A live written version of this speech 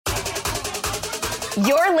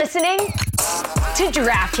You're listening to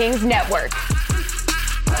DraftKings Network.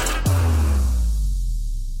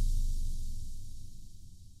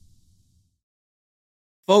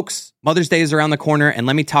 Folks, Mother's Day is around the corner, and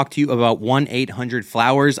let me talk to you about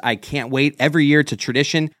 1-800-Flowers. I can't wait. Every year, it's a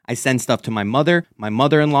tradition. I send stuff to my mother, my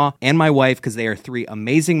mother-in-law, and my wife because they are three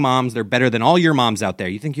amazing moms. They're better than all your moms out there.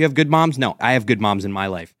 You think you have good moms? No, I have good moms in my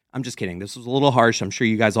life. I'm just kidding. This was a little harsh. I'm sure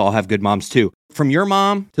you guys all have good moms too. From your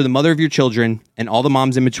mom to the mother of your children and all the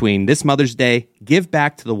moms in between, this Mother's Day, give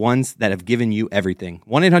back to the ones that have given you everything.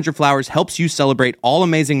 1-800-Flowers helps you celebrate all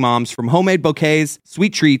amazing moms, from homemade bouquets,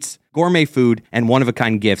 sweet treats, gourmet food, and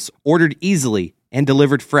one-of-a-kind gifts, ordered easily and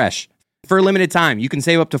delivered fresh. For a limited time, you can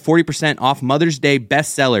save up to 40% off Mother's Day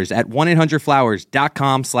bestsellers at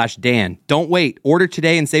 1-800-Flowers.com/Dan. Don't wait. Order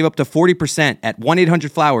today and save up to 40% at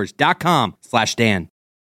 1-800-Flowers.com/Dan.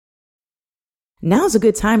 Now's a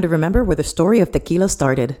good time to remember where the story of tequila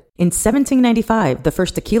started. In 1795, the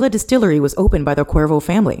first tequila distillery was opened by the Cuervo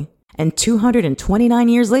family. And 229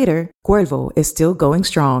 years later, Cuervo is still going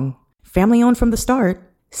strong. Family owned from the start,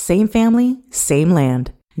 same family, same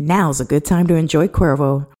land. Now's a good time to enjoy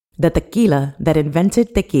Cuervo, the tequila that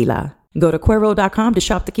invented tequila. Go to Cuervo.com to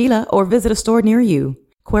shop tequila or visit a store near you.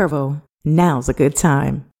 Cuervo, now's a good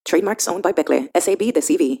time. Trademarks owned by Becle, SAB the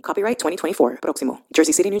CV. Copyright 2024. Proximo.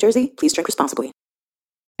 Jersey City, New Jersey. Please drink responsibly.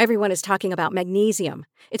 Everyone is talking about magnesium.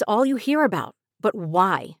 It's all you hear about. But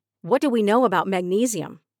why? What do we know about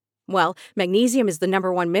magnesium? Well, magnesium is the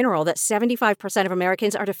number one mineral that 75% of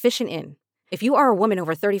Americans are deficient in. If you are a woman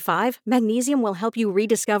over 35, magnesium will help you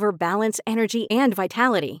rediscover balance, energy, and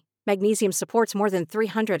vitality. Magnesium supports more than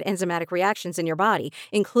 300 enzymatic reactions in your body,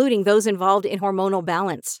 including those involved in hormonal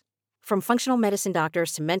balance. From functional medicine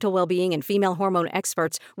doctors to mental well-being and female hormone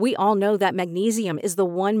experts, we all know that magnesium is the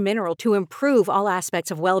one mineral to improve all aspects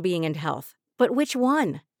of well-being and health. But which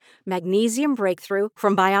one? Magnesium Breakthrough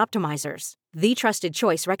from Bioptimizers, the trusted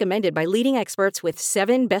choice recommended by leading experts with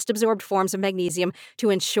 7 best-absorbed forms of magnesium to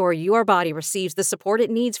ensure your body receives the support it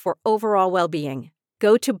needs for overall well-being.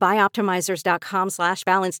 Go to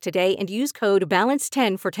bioptimizers.com/balance today and use code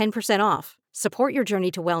BALANCE10 for 10% off. Support your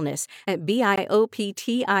journey to wellness at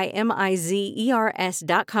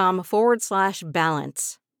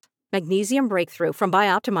bioptimizers.com/balance. Magnesium Breakthrough from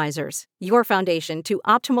Bioptimizers, your foundation to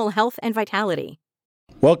optimal health and vitality.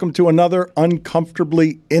 Welcome to another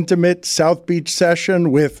uncomfortably intimate South Beach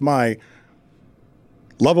session with my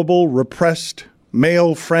lovable, repressed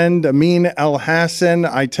male friend, Amin Elhassan.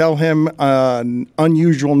 I tell him an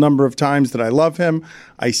unusual number of times that I love him.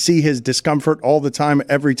 I see his discomfort all the time,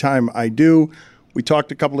 every time I do. We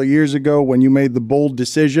talked a couple of years ago when you made the bold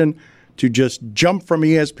decision to just jump from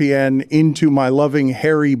ESPN into my loving,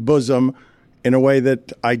 hairy bosom in a way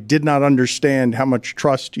that I did not understand how much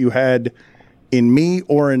trust you had in me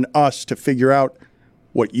or in us to figure out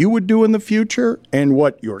what you would do in the future and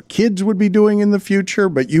what your kids would be doing in the future,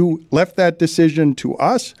 but you left that decision to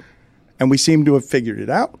us, and we seem to have figured it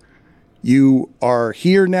out. You are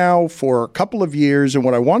here now for a couple of years, and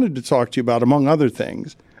what I wanted to talk to you about, among other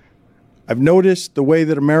things, I've noticed the way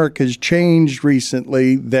that America's changed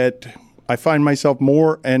recently, that I find myself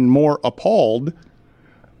more and more appalled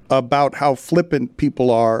about how flippant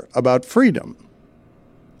people are about freedom.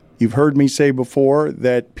 You've heard me say before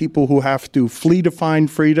that people who have to flee to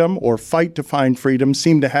find freedom or fight to find freedom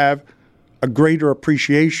seem to have a greater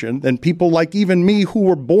appreciation than people like even me who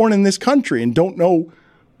were born in this country and don't know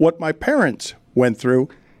what my parents went through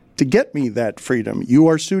to get me that freedom. You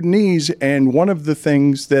are Sudanese, and one of the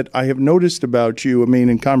things that I have noticed about you, I mean,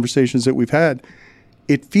 in conversations that we've had,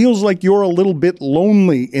 it feels like you're a little bit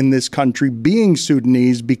lonely in this country being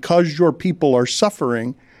Sudanese because your people are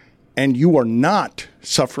suffering and you are not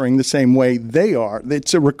suffering the same way they are.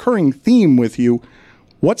 It's a recurring theme with you.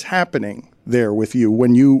 What's happening there with you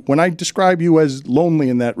when I describe you as lonely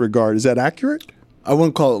in that regard? Is that accurate? I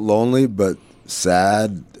wouldn't call it lonely, but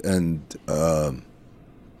sad and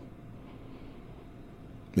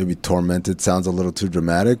maybe tormented sounds a little too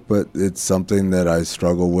dramatic, but it's something that I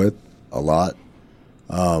struggle with a lot.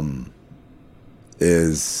 I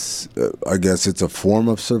guess it's a form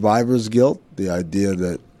of survivor's guilt, the idea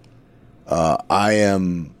that I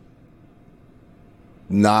am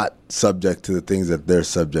not subject to the things that they're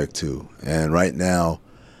subject to. And right now,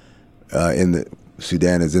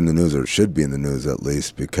 Sudan is in the news, or should be in the news at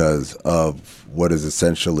least, because of what is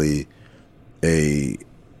essentially a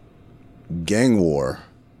gang war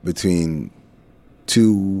between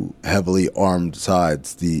two heavily armed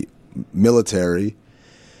sides, the military,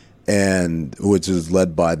 and which is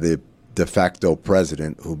led by the de facto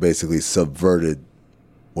president, who basically subverted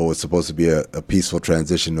what was supposed to be a peaceful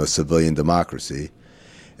transition to a civilian democracy.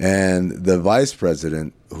 And the vice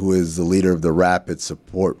president, who is the leader of the Rapid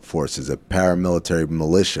Support Forces, a paramilitary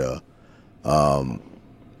militia,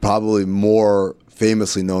 probably more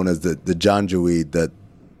famously known as the Janjaweed that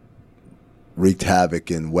wreaked havoc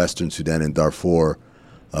in Western Sudan and Darfur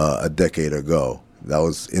a decade ago. That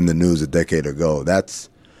was in the news a decade ago. That's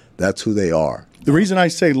who they are. The reason I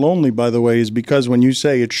say lonely, by the way, is because when you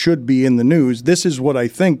say it should be in the news, this is what I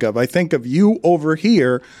think of. I think of you over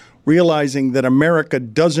here realizing that America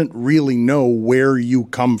doesn't really know where you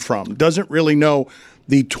come from, doesn't really know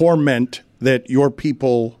the torment that your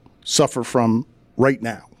people suffer from right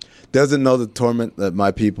now. Doesn't know the torment that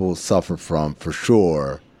my people suffer from, for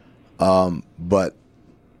sure. But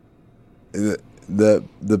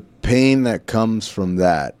the pain that comes from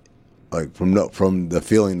that, like from the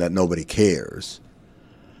feeling that nobody cares,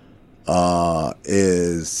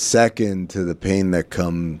 is second to the pain that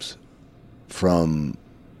comes from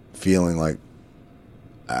feeling like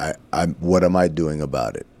what am I doing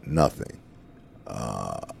about it? Nothing,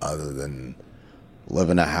 other than live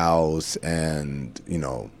in a house and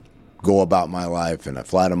go about my life, and I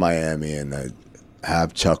fly to Miami and I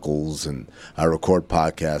have chuckles and I record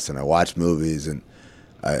podcasts and I watch movies, and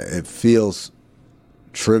it feels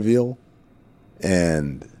trivial,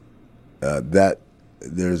 and that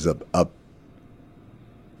there's a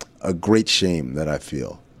great shame that I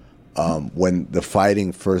feel when the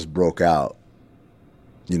fighting first broke out,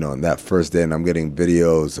 in that first day, and I'm getting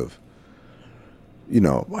videos of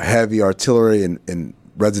heavy artillery in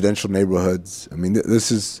residential neighborhoods. I mean,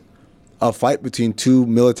 this is a fight between two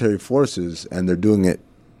military forces, and they're doing it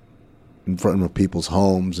in front of people's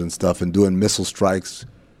homes and stuff, and doing missile strikes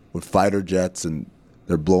with fighter jets, and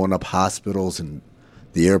they're blowing up hospitals, and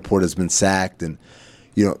the airport has been sacked, and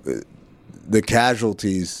the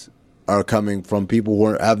casualties are coming from people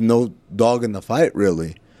who have no dog in the fight,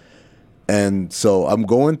 really. And so I'm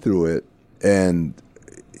going through it, and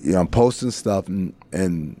I'm posting stuff, and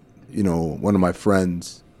one of my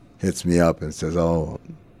friends hits me up and says, "Oh,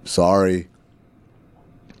 sorry,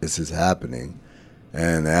 this is happening,"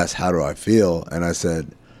 and asked, "How do I feel?" And I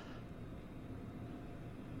said,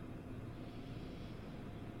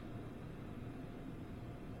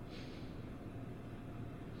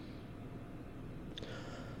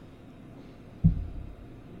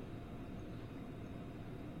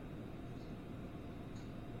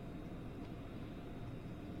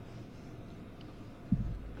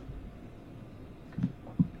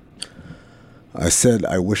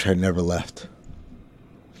 I wish I never left.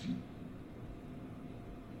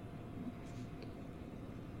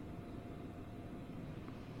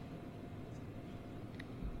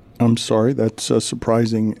 I'm sorry, that's a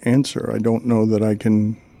surprising answer. I don't know that I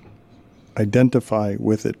can identify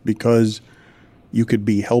with it, because you could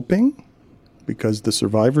be helping, because the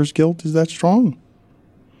survivor's guilt is that strong.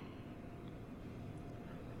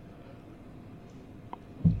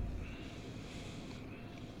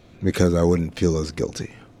 Because I wouldn't feel as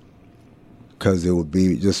guilty. Because it would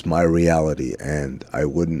be just my reality, and I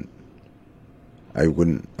would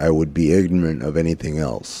be ignorant of anything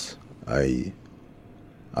else. I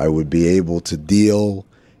would be able to deal,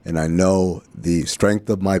 and I know the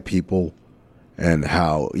strength of my people, and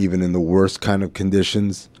how even in the worst kind of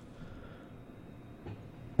conditions,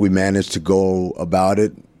 we manage to go about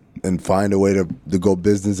it and find a way to go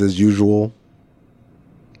business as usual,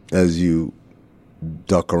 as you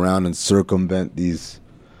duck around and circumvent these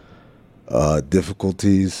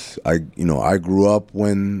difficulties. I grew up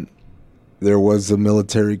when there was a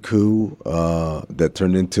military coup that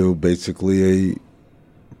turned into basically a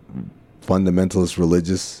fundamentalist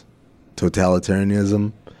religious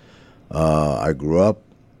totalitarianism. I grew up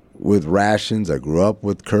with rations. I grew up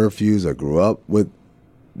with curfews. I grew up with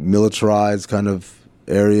militarized kind of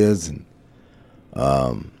areas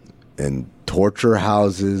and torture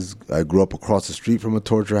houses. I grew up across the street from a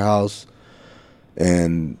torture house,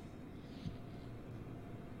 and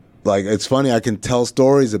it's funny, I can tell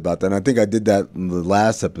stories about that. And I think I did that in the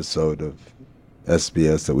last episode of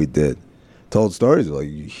SBS that we did. Told stories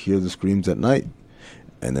you hear the screams at night,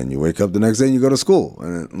 and then you wake up the next day and you go to school,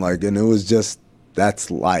 and and it was just,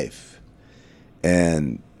 that's life.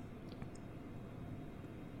 And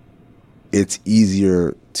it's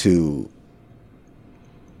easier to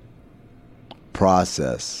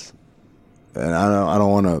process, and I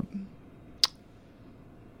don't want to,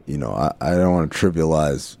 I don't want to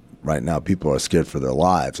trivialize right now. People are scared for their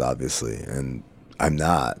lives, obviously, and I'm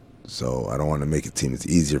not. So I don't want to make it seem it's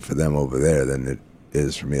easier for them over there than it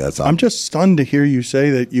is for me. I'm just stunned to hear you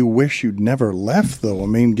say that you wish you'd never left, though. I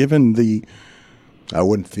mean, given the... I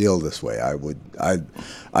wouldn't feel this way.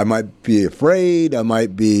 I might be afraid. I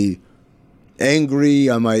might be angry,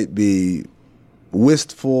 I might be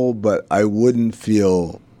wistful, but I wouldn't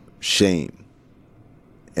feel shame.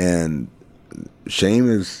 And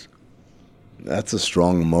shame that's a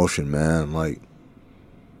strong emotion, man. Like,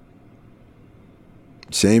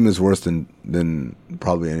 shame is worse than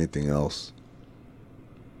probably anything else.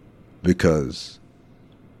 Because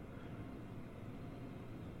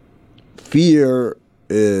fear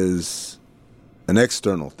is an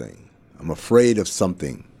external thing. I'm afraid of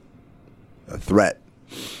something, a threat.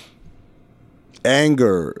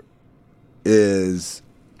 Anger is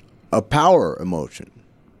a power emotion.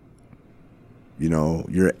 You know,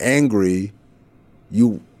 you're angry,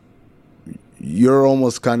 you're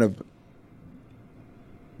almost kind of,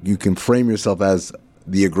 you can frame yourself as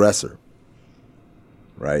the aggressor,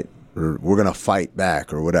 right? Or we're going to fight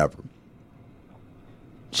back or whatever.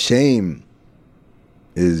 Shame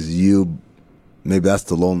is you, maybe that's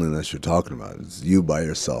the loneliness you're talking about. It's you by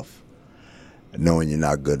yourself, knowing you're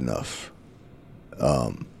not good enough.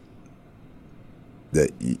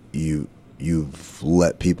 That you've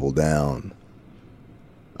let people down.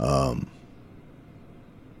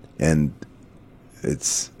 And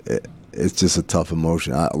it's just a tough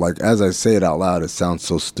emotion. Like, as I say it out loud, it sounds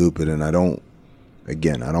so stupid, and I don't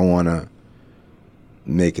want to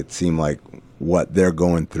make it seem like what they're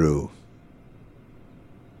going through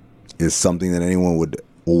is something that anyone would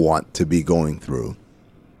want to be going through.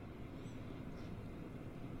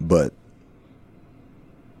 But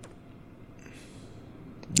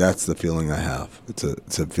that's the feeling I have.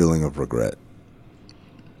 It's a feeling of regret.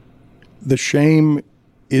 The shame,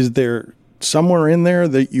 is there somewhere in there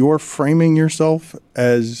that you're framing yourself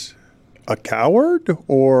as a coward,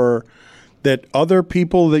 or that other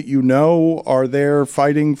people that you know are there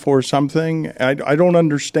fighting for something? I don't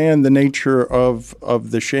understand the nature of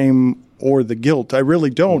the shame or the guilt. I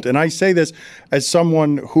really don't. And I say this as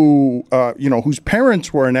someone who, whose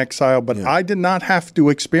parents were in exile, but I did not have to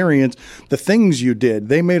experience the things you did.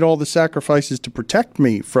 They made all the sacrifices to protect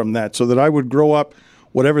me from that so that I would grow up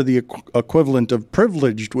whatever the equivalent of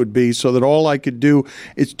privileged would be, so that all I could do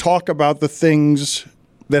is talk about the things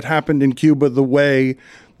that happened in Cuba the way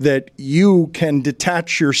that you can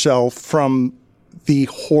detach yourself from the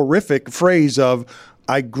horrific phrase of,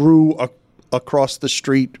 I grew across the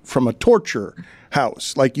street from a torture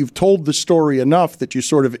house. Like, you've told the story enough that you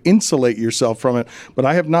sort of insulate yourself from it, but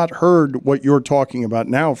I have not heard what you're talking about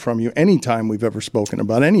now from you any time we've ever spoken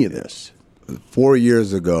about any of this. 4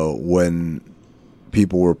 years ago, when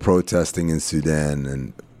people were protesting in Sudan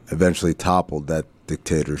and eventually toppled that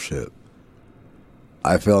dictatorship,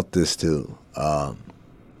 I felt this too. But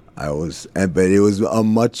it was a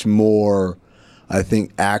much more, I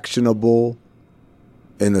think, actionable,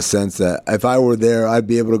 in the sense that if I were there, I'd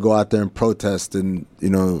be able to go out there and protest and,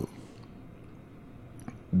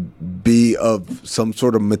 be of some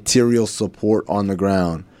sort of material support on the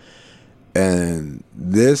ground. And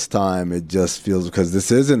this time it just feels, because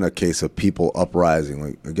this isn't a case of people uprising.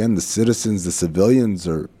 Like, again, the citizens, the civilians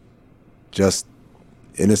are just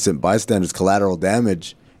innocent bystanders, collateral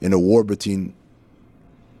damage in a war between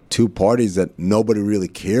two parties that nobody really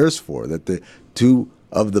cares for. That the two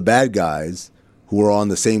of the bad guys who are on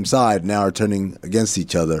the same side now are turning against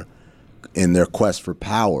each other in their quest for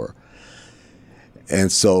power. And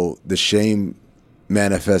so the shame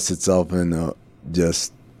manifests itself in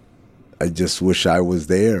I just wish I was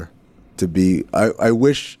there to be.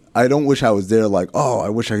 I don't wish I was there like, oh, I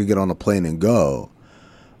wish I could get on a plane and go.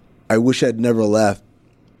 I wish I'd never left,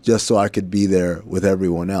 just so I could be there with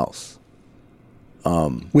everyone else.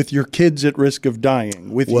 With your kids at risk of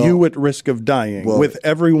dying, with you at risk of dying, with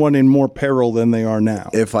everyone in more peril than they are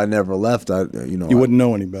now. If I never left, you wouldn't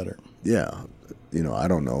know any better. Yeah, I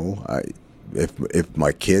don't know. If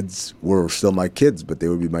my kids were still my kids, but they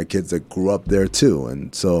would be my kids that grew up there too,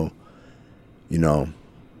 and so,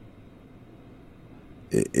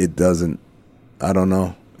 it doesn't. I don't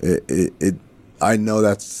know. I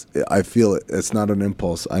know I feel it. It's not an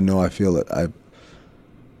impulse. I know I feel it. I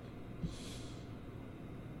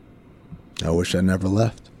wish I never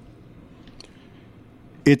left.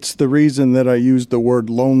 It's the reason that I use the word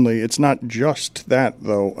lonely. It's not just that,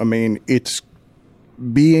 though. I mean, it's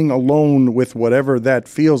being alone with whatever that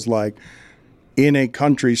feels like in a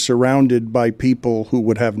country surrounded by people who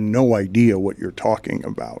would have no idea what you're talking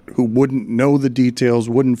about, who wouldn't know the details,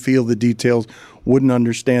 wouldn't feel the details, wouldn't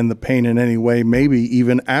understand the pain in any way, maybe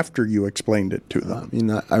even after you explained it to them.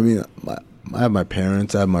 I have my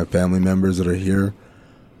parents, I have my family members that are here.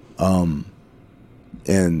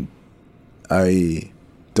 And I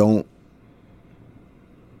don't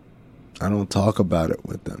talk about it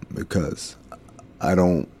with them because I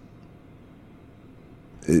don't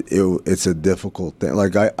it's a difficult thing.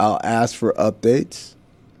 Like I'll ask for updates,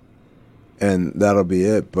 and that'll be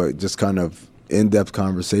it. But just kind of in-depth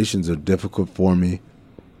conversations are difficult for me,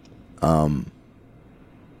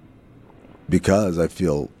 because I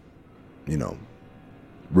feel,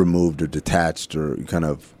 removed or detached, or kind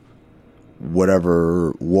of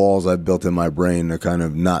whatever walls I built in my brain to kind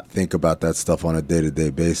of not think about that stuff on a day-to-day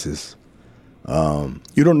basis.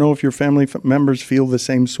 You don't know if your family members feel the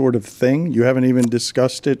same sort of thing? You haven't even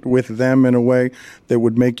discussed it with them in a way that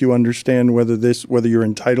would make you understand whether you're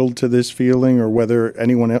entitled to this feeling or whether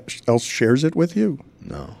anyone else shares it with you?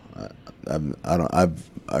 No,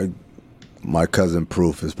 my cousin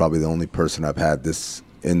Proof is probably the only person I've had this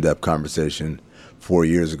in-depth conversation 4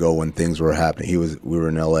 years ago when things were happening. We were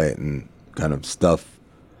in LA and kind of stuff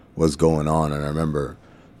was going on, and I remember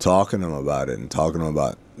talking to him about it and talking to him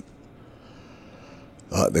about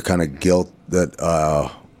the kind of guilt that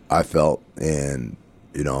I felt, and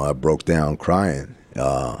I broke down crying,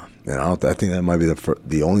 and I think that might be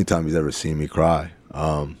the only time he's ever seen me cry.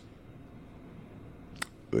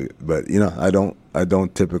 But I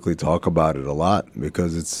don't typically talk about it a lot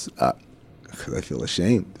because because I feel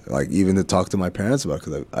ashamed. Like even to talk to my parents about it,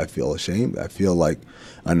 because I feel ashamed. I feel like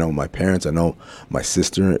I know my parents. I know my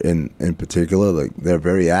sister in particular. Like they're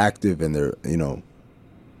very active, and they're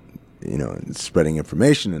spreading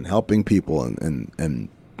information and helping people and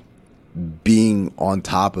being on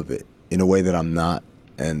top of it in a way that I'm not.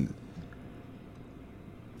 And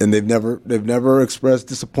they've never expressed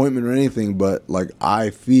disappointment or anything, but like I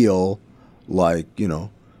feel like,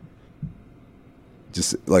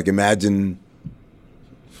 just like imagine,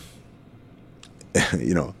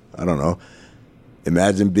 I don't know,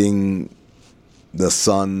 imagine being the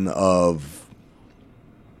son of,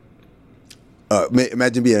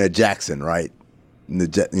 imagine being a Jackson, right?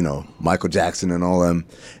 Michael Jackson and all them,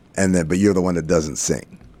 but you're the one that doesn't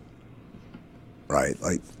sing, right?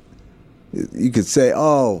 Like you could say,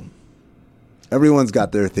 oh, everyone's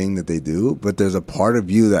got their thing that they do, but there's a part of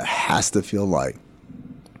you that has to feel like,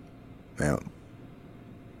 man,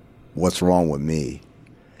 what's wrong with me?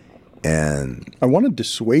 And I want to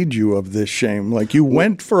dissuade you of this shame. Like you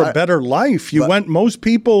went for a better life. Most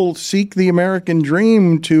people seek the American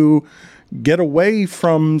dream to get away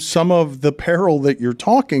from some of the peril that you're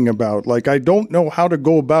talking about. Like, I don't know how to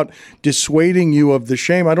go about dissuading you of the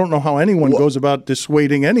shame. I don't know how anyone goes about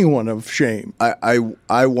dissuading anyone of shame.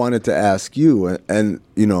 I wanted to ask you, and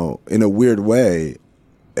in a weird way,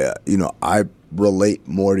 I relate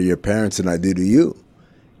more to your parents than I do to you.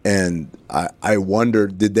 And I wonder,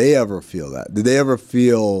 did they ever feel that? Did they ever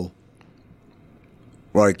feel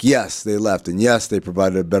like, yes, they left, and yes, they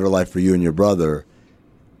provided a better life for you and your brother,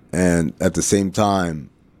 and at the same time,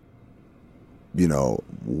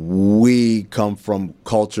 we come from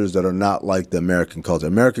cultures that are not like the American culture.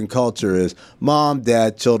 American culture is mom,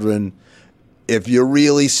 dad, children. If you're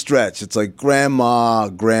really stretched, it's like grandma,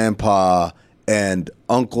 grandpa, and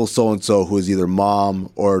uncle so-and-so, who is either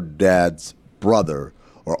mom or dad's brother,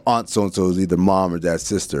 or aunt so-and-so, who's either mom or dad's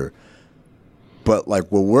sister. But like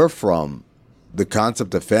where we're from, the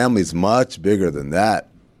concept of family is much bigger than that.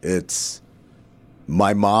 It's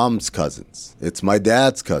my mom's cousins. It's my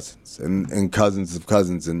dad's cousins and cousins of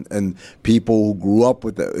cousins and people who grew up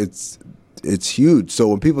with it. It's huge. So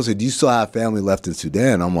when people say, do you still have family left in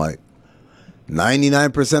Sudan? I'm like,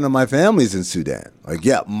 99% of my family's in Sudan. Like,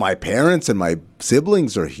 yeah, my parents and my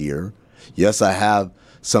siblings are here. Yes, I have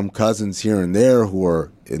some cousins here and there who are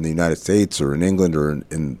in the United States or in England or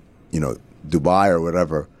in Dubai or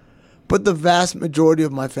whatever. But the vast majority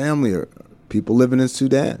of my family are people living in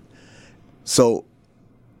Sudan. So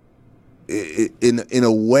in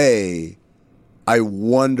a way, I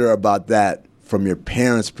wonder about that from your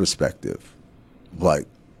parents' perspective. Like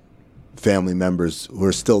family members who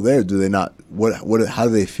are still there, do they not? How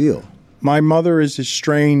do they feel? My mother is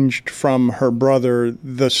estranged from her brother.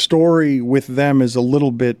 The story with them is a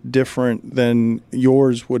little bit different than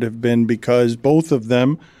yours would have been because both of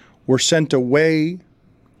them were sent away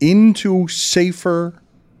into safer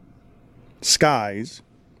skies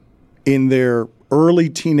in their early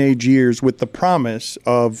teenage years with the promise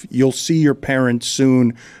of you'll see your parents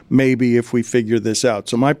soon, maybe if we figure this out.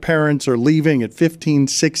 So my parents are leaving at 15,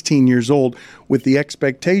 16 years old with the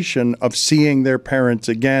expectation of seeing their parents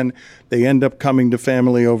again. They end up coming to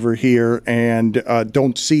family over here and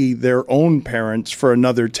don't see their own parents for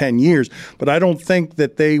another 10 years. But I don't think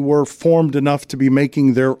that they were formed enough to be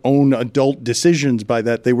making their own adult decisions by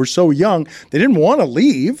that. They were so young. They didn't want to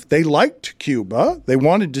leave. They liked Cuba. They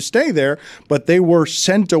wanted to stay there, but they were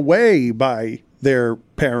sent away by their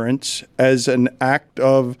parents as an act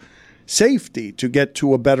of safety to get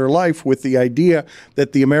to a better life, with the idea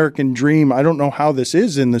that the American dream, I don't know how this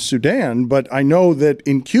is in the Sudan, but I know that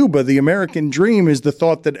in Cuba, the American dream is the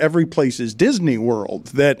thought that every place is Disney World,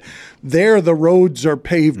 that there the roads are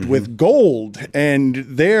paved with gold, and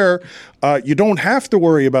there you don't have to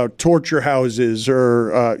worry about torture houses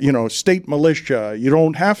or, state militia. You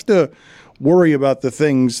don't have to worry about the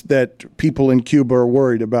things that people in Cuba are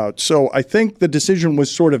worried about. So I think the decision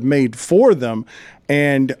was sort of made for them.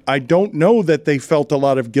 And I don't know that they felt a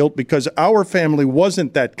lot of guilt, because our family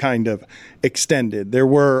wasn't that kind of extended. There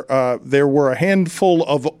were a handful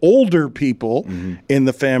of older people in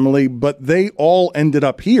the family, but they all ended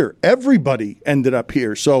up here. Everybody ended up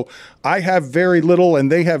here. So I have very little,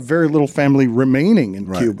 and they have very little family remaining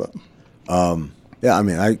in Cuba. Yeah, I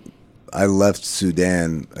mean, I left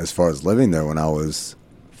Sudan as far as living there when I was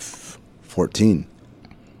 14.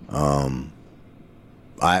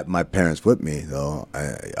 My parents with me, though.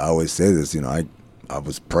 I always say this, I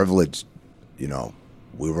was privileged.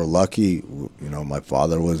 We were lucky. My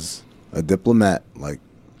father was a diplomat. Like,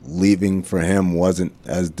 leaving for him wasn't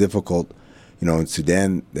as difficult. In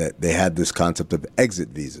Sudan, that they had this concept of exit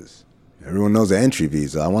visas. Everyone knows the entry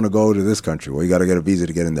visa. I want to go to this country. Well, you got to get a visa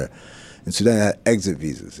to get in there. In Sudan, they had exit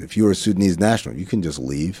visas. If you were a Sudanese national, you can just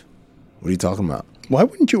leave. What are you talking about? Why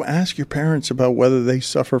wouldn't you ask your parents about whether they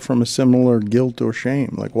suffer from a similar guilt or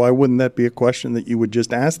shame? Like, why wouldn't that be a question that you would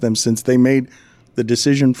just ask them, since they made the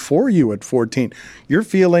decision for you at 14? You're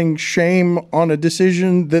feeling shame on a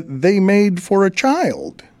decision that they made for a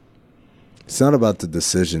child. It's not about the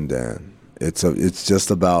decision, Dan. It's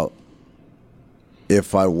just about,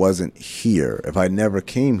 if I wasn't here, if I never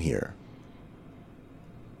came here,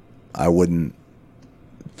 I wouldn't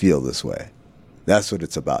feel this way. That's what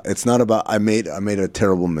it's about. It's not about I made a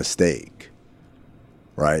terrible mistake,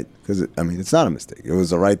 right? Because it's not a mistake. It was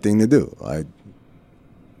the right thing to do. I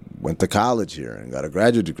went to college here and got a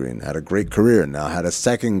graduate degree and had a great career, and now had a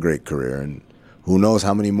second great career, and who knows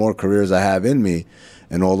how many more careers I have in me,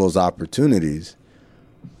 and all those opportunities.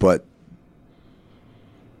 But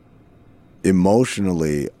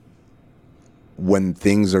emotionally, when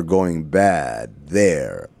things are going bad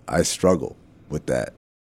there, I struggle with that.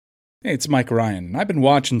 Hey, it's Mike Ryan, and I've been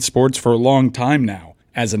watching sports for a long time now.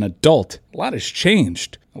 As an adult, a lot has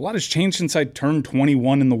changed. A lot has changed since I turned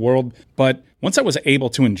 21 in the world, but once I was able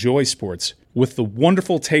to enjoy sports with the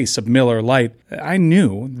wonderful taste of Miller Lite, I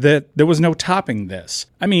knew that there was no topping this.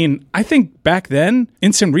 I think back then,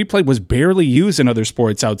 instant replay was barely used in other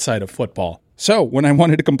sports outside of football. So when I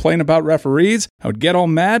wanted to complain about referees, I would get all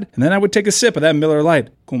mad, and then I would take a sip of that Miller Lite,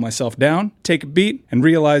 cool myself down, take a beat, and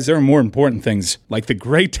realize there are more important things, like the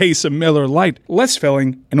great taste of Miller Lite, less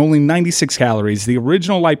filling, and only 96 calories, the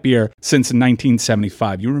original light beer since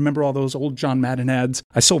 1975. You remember all those old John Madden ads?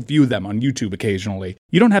 I still view them on YouTube occasionally.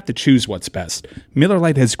 You don't have to choose what's best. Miller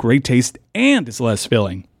Lite has great taste and is less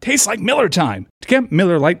filling. Tastes like Miller time. To get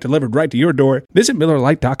Miller Lite delivered right to your door, visit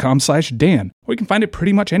MillerLite.com/Dan, or you can find it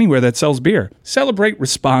pretty much anywhere that sells beer. Celebrate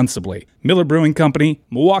responsibly. Miller Brewing Company,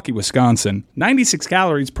 Milwaukee, Wisconsin. 96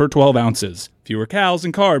 calories per 12 ounces. Fewer calories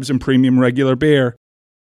and carbs than premium regular beer.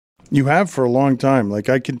 You have for a long time. Like,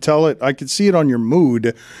 I can tell it, I can see it on your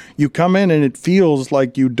mood. You come in and it feels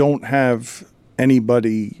like you don't have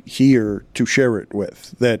anybody here to share it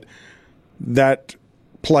with. That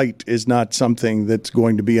plight is not something that's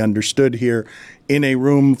going to be understood here in a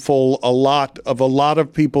room full a lot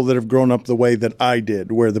of people that have grown up the way that I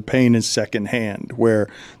did, where the pain is secondhand, where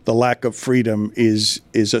the lack of freedom is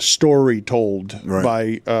a story told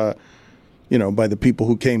by the people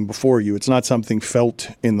who came before you. It's not something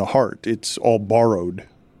felt in the heart. It's all borrowed.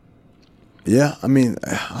 Yeah,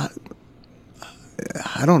 I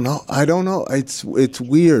don't know. It's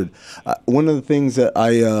weird. One of the things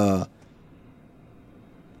that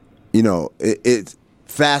it's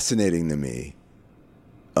fascinating to me.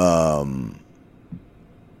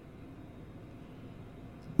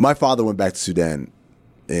 My father went back to Sudan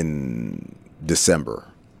in December.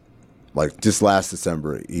 Like, just last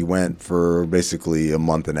December. He went for basically a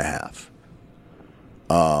month and a half.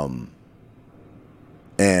 And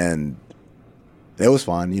it was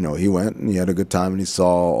fun. He went and he had a good time, and he saw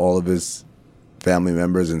all of his family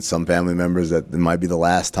members, and some family members that it might be the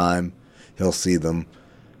last time he'll see them.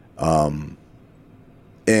 And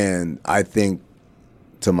I think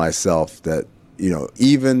to myself that,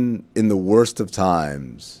 even in the worst of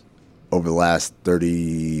times over the last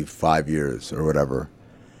 35 years or whatever,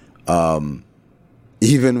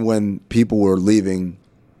 even when people were leaving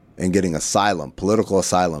and getting asylum, political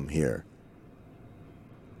asylum here,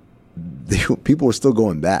 people were still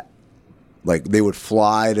going back. Like, they would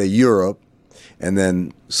fly to Europe and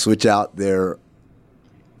then switch out their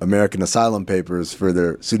American asylum papers for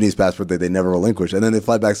their Sudanese passport that they never relinquished, and then they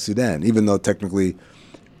fly back to Sudan, even though technically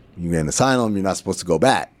you get an asylum, you're not supposed to go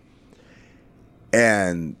back.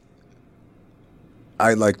 And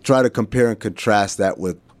I like try to compare and contrast that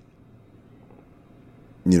with,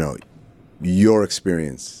 your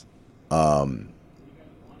experience,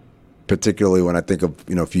 particularly when I think of,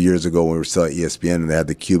 a few years ago when we were still at ESPN and they had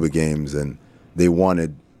the Cuba games and they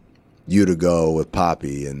wanted you to go with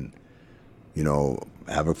Poppy and,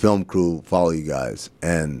 have a film crew follow you guys.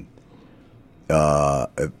 And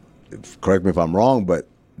correct me if I'm wrong, but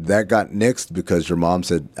that got nixed because your mom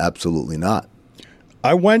said absolutely not.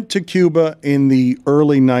 I went to Cuba in the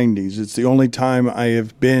early 90s. It's the only time I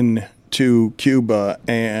have been to Cuba,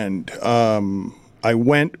 and I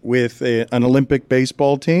went with an Olympic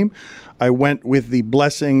baseball team. I went with the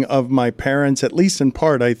blessing of my parents, at least in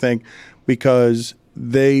part, I think, because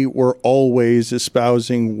they were always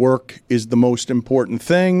espousing work is the most important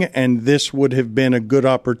thing, and this would have been a good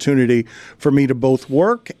opportunity for me to both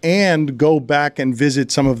work and go back and visit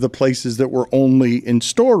some of the places that were only in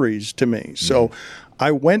stories to me. So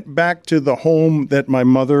I went back to the home that my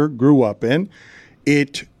mother grew up in.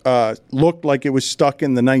 It looked like it was stuck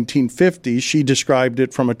in the 1950s. She described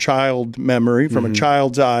it from a child memory, from a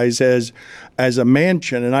child's eyes, as a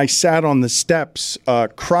mansion. And I sat on the steps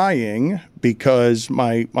crying because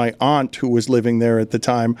my aunt, who was living there at the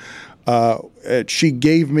time, she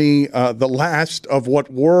gave me the last of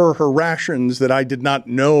what were her rations that I did not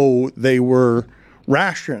know they were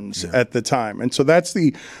rations at the time. And so that's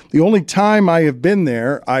the only time I have been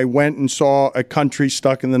there. I went and saw a country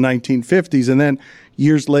stuck in the 1950s. And then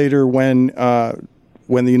years later, when the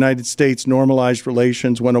United States normalized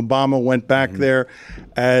relations, when Obama went back there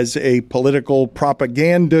as a political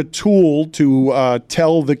propaganda tool to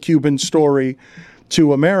tell the Cuban story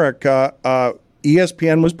to America,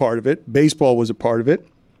 ESPN was part of it. Baseball was a part of it.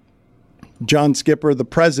 John Skipper, the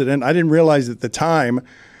president, I didn't realize at the time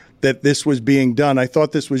that this was being done. I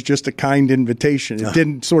thought this was just a kind invitation. It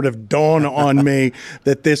didn't sort of dawn on me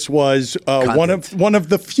that this was one of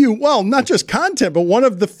the few, well, not just content, but one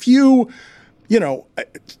of the few,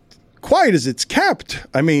 quiet as it's kept.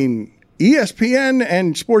 I mean, ESPN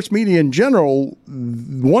and sports media in general,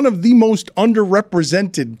 one of the most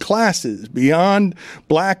underrepresented classes beyond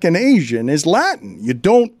Black and Asian is Latin. You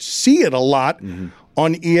don't see it a lot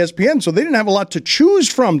on ESPN. So they didn't have a lot to choose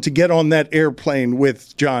from to get on that airplane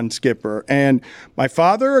with John Skipper. And my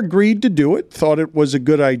father agreed to do it, thought it was a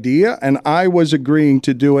good idea, and I was agreeing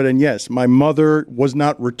to do it. And yes, my mother was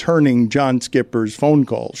not returning John Skipper's phone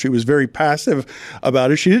call. She was very passive about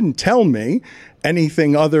it. She didn't tell me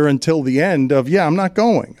anything other until the end of, I'm not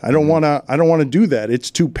going. I don't want to do that. It's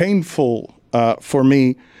too painful for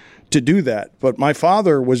me to do that. But my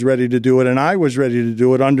father was ready to do it, and I was ready to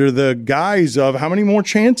do it under the guise of how many more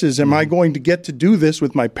chances am I going to get to do this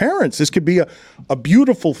with my parents? This could be a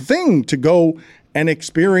beautiful thing to go and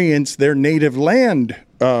experience their native land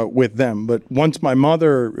with them. But once my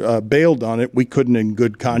mother bailed on it, we couldn't in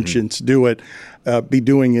good conscience be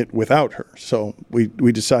doing it without her. So we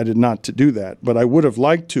decided not to do that. But I would have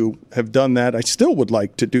liked to have done that. I still would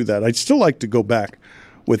like to do that. I'd still like to go back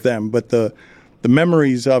with them. But the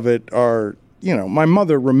memories of it are, my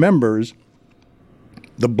mother remembers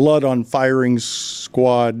the blood on firing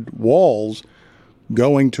squad walls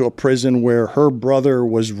going to a prison where her brother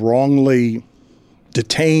was wrongly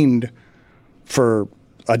detained for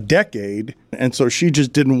a decade. And so she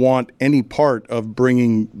just didn't want any part of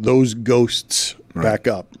bringing those ghosts back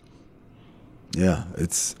up. Yeah,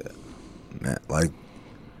 it's like,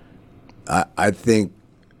 I think,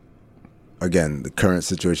 again, the current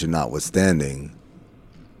situation notwithstanding,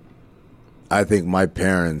 I think my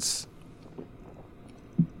parents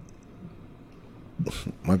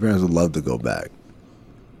would love to go back.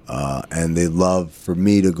 And they'd love for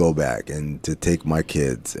me to go back and to take my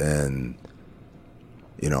kids. And,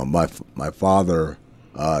 my father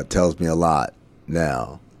tells me a lot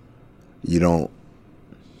now. You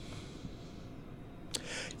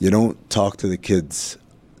don't talk to the kids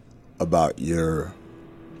about your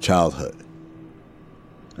childhood.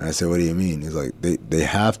 And I said, what do you mean? He's like, they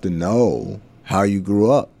have to know how you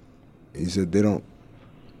grew up. He said,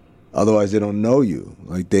 otherwise they don't know you.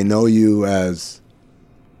 Like, they know you as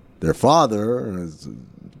their father, as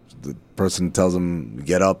the person who tells them,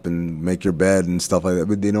 get up and make your bed and stuff like that,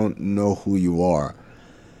 but they don't know who you are.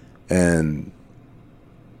 And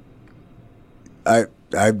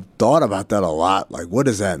I've thought about that a lot. Like, what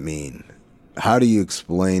does that mean? How do you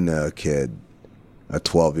explain to a kid, a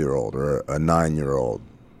 12-year-old or a 9-year-old?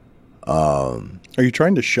 Are you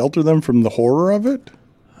trying to shelter them from the horror of it?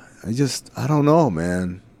 I don't know,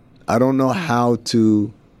 man. I don't know how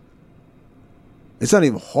to It's not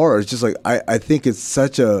even horror. It's just like I think it's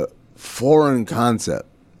such a foreign concept,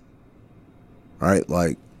 right?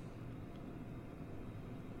 Like,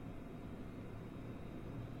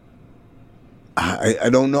 I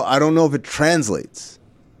don't know. I don't know if it translates.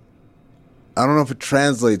 I don't know if it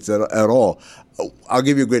translates at all. I'll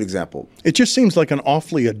give you a great example. It just seems like an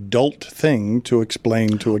awfully adult thing to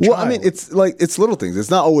explain to a child. Well, I mean, it's little things.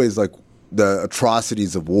 It's not always like the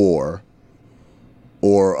atrocities of war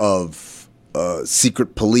or of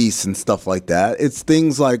secret police and stuff like that. It's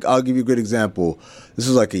things like, I'll give you a great example. This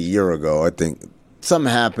was like a year ago, I think.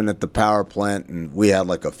 Something happened at the power plant, and we had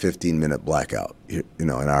like a 15-minute blackout, in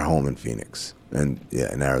our home in Phoenix and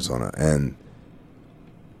in Arizona. And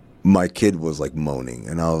my kid was like moaning,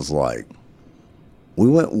 and I was like, we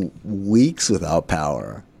went weeks without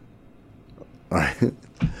power. All right?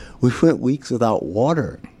 We went weeks without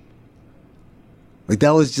water. Like,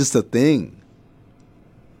 that was just a thing.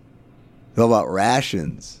 How about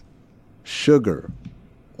rations, sugar,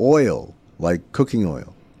 oil, like cooking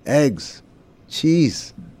oil, eggs,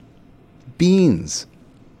 cheese, beans.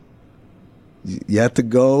 You had to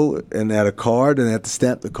go and had a card and had to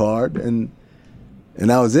stamp the card, and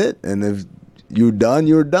that was it. And if you were done,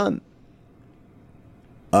 you were done.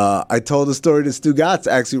 I told the story to Stu Gatz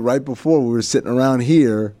actually right before we were sitting around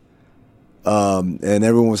here, and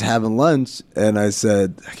everyone was having lunch, and I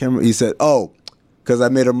said, I can't remember, he said, oh, because I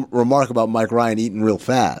made a remark about Mike Ryan eating real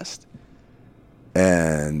fast.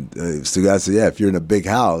 And Stu Gatz said, yeah, if you're in a big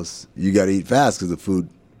house, you got to eat fast because the food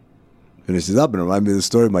finishes up. And it reminded me of the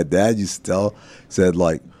story my dad used to tell, said,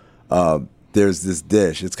 like, there's this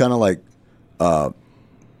dish. It's kind of like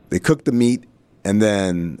they cook the meat, and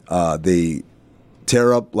then they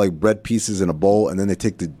tear up like bread pieces in a bowl, and then they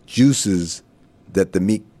take the juices that the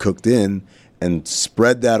meat cooked in and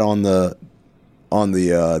spread that on the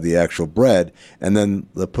actual bread, and then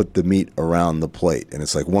they put the meat around the plate, and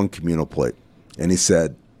it's like one communal plate. And he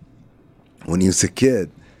said, when he was a kid,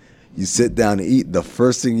 you sit down to eat, the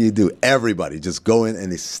first thing you do, everybody just go in and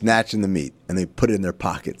they snatch in the meat and they put it in their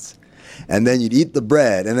pockets, and then you'd eat the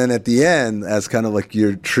bread, and then at the end, as kind of like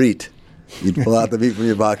your treat, you'd pull out the meat from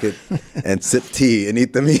your pocket and sip tea and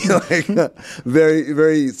eat the meat, like very,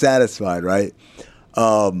 very satisfied, right?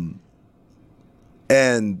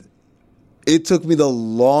 And it took me the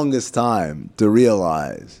longest time to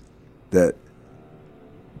realize that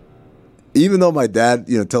even though my dad,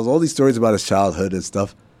 tells all these stories about his childhood and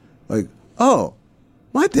stuff, like, oh,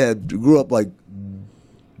 my dad grew up like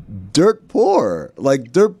dirt poor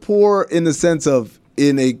in the sense of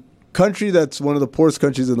in a country that's one of the poorest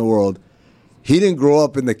countries in the world. He didn't grow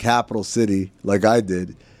up in the capital city like I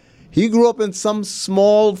did. He grew up in some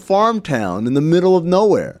small farm town in the middle of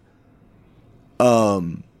nowhere.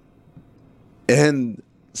 And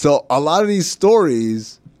so a lot of these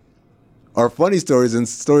stories are funny stories and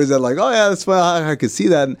stories that like, oh yeah, that's why I could see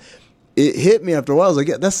that. And it hit me after a while. I was like,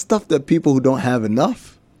 yeah, that's stuff that people who don't have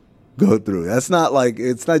enough go through. That's not like,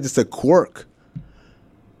 it's not just a quirk.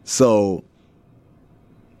 So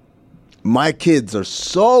my kids are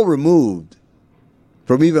so removed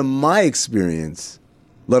from even my experience,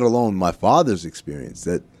 let alone my father's experience,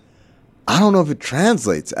 that I don't know if it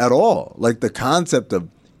translates at all. Like the concept of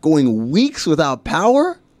going weeks without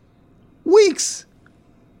power, weeks.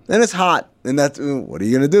 And it's hot, and that's, what are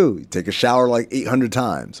you going to do? You take a shower like 800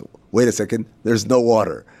 times. Wait a second, there's no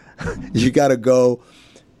water. You got to go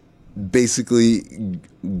basically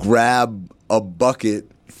grab a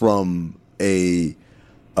bucket from an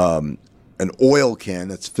oil can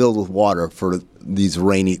that's filled with water for these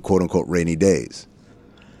rainy, quote-unquote, rainy days.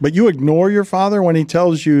 But you ignore your father when he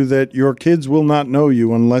tells you that your kids will not know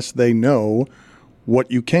you unless they know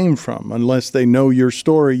what you came from, unless they know your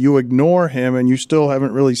story. You ignore him, and you still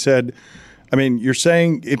haven't really said, I mean, you're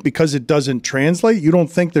saying it because it doesn't translate? You don't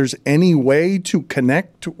think there's any way to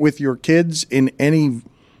connect with your kids in any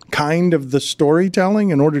kind of the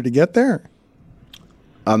storytelling in order to get there?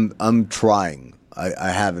 I'm trying.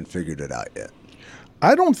 I haven't figured it out yet.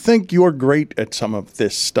 I don't think you're great at some of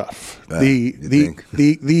this stuff. What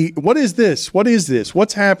is this? What is this?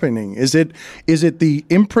 What's happening? Is it the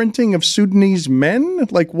imprinting of Sudanese men?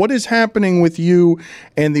 Like, what is happening with you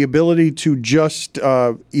and the ability to just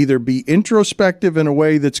either be introspective in a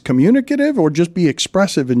way that's communicative or just be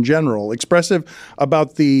expressive in general, expressive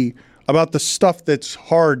about the stuff that's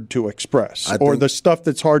hard to express or the stuff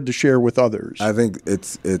that's hard to share with others? I think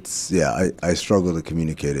I struggle to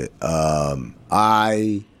communicate it.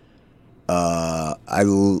 I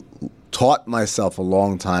taught myself a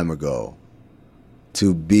long time ago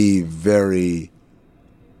to be very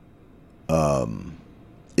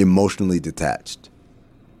emotionally detached.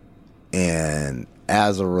 And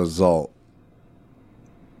as a result,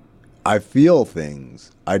 I feel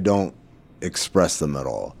things. I don't express them at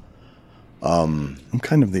all. I'm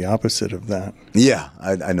kind of the opposite of that. Yeah,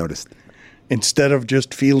 I noticed. Instead of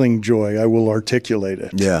just feeling joy, I will articulate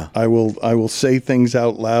it. Yeah. I will say things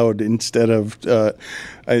out loud instead of,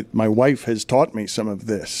 my wife has taught me some of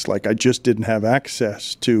this. Like, I just didn't have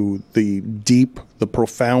access to the deep, the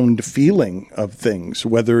profound feeling of things,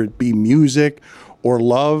 whether it be music or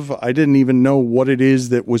love. I didn't even know what it is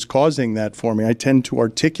that was causing that for me. I tend to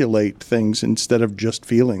articulate things instead of just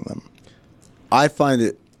feeling them. I find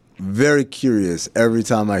it very curious every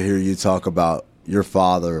time I hear you talk about your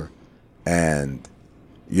father and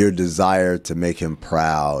your desire to make him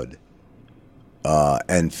proud,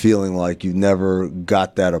 and feeling like you never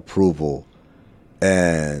got that approval.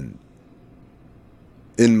 And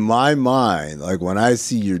in my mind, like when I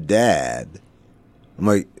see your dad, I'm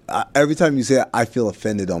like, every time you say it, I feel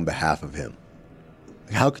offended on behalf of him.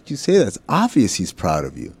 Like, how could you say that? It's obvious he's proud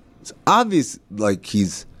of you. It's obvious, like,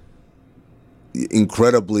 he's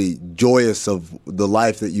incredibly joyous of the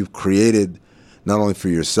life that you've created, not only for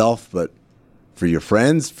yourself, but for your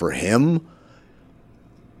friends, for him.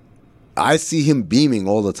 I see him beaming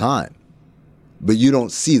all the time, but you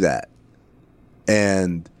don't see that.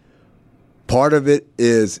 And part of it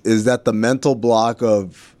is that the mental block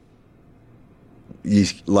of, you,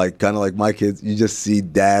 like, kind of like my kids, you just see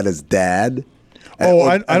dad as dad.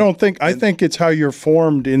 I think it's how you're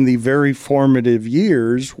formed in the very formative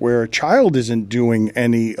years where a child isn't doing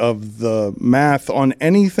any of the math on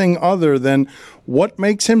anything other than what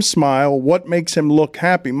makes him smile, what makes him look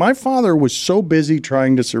happy. My father was so busy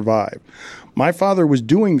trying to survive. My father was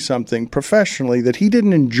doing something professionally that he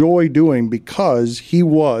didn't enjoy doing because he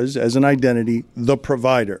was, as an identity, the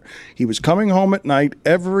provider. He was coming home at night,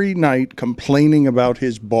 every night, complaining about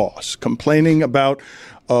his boss, complaining about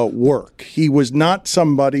work. He was not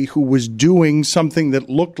somebody who was doing something that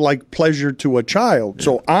looked like pleasure to a child.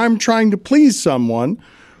 So I'm trying to please someone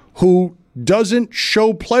who doesn't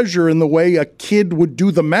show pleasure in the way a kid would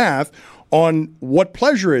do the math on what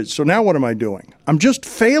pleasure is. So now what am I doing? I'm just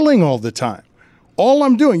failing all the time. All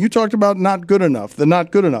I'm doing, you talked about not good enough, the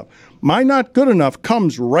not good enough. My not good enough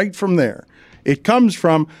comes right from there. It comes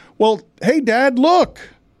from, well, hey, Dad, look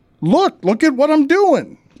at what I'm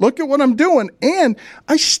doing. Look at what I'm doing. And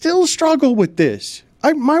I still struggle with this.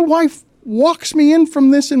 My wife walks me in from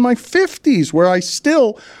this in my 50s, where I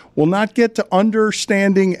still will not get to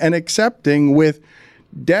understanding and accepting with,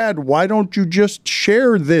 Dad, why don't you just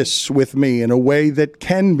share this with me in a way that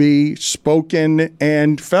can be spoken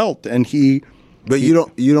and felt? And But you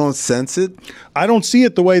don't sense it? I don't see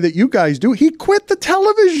it the way that you guys do. He quit the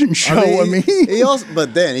television show. He also,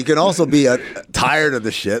 but then he can also be tired of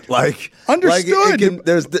the shit. Like, understood.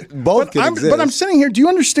 Both can exist. But I'm sitting here. Do you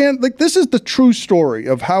understand? Like, this is the true story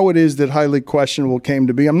of how it is that Highly Questionable came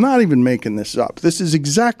to be. I'm not even making this up. This is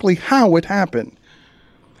exactly how it happened.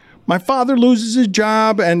 My father loses his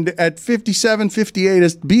job, and at 57, 58,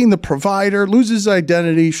 as being the provider, loses his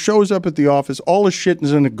identity, shows up at the office, all his shit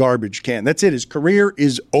is in a garbage can. That's it. His career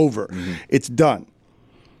is over. Mm-hmm. It's done.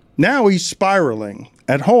 Now he's spiraling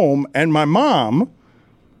at home, and my mom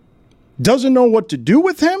doesn't know what to do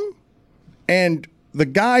with him, and the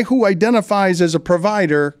guy who identifies as a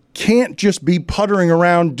provider can't just be puttering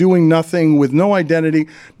around doing nothing with no identity,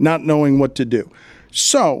 not knowing what to do.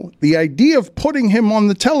 So the idea of putting him on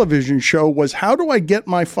the television show was, how do I get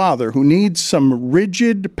my father, who needs some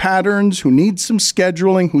rigid patterns, who needs some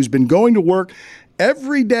scheduling, who's been going to work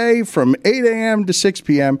every day from 8 a.m. to 6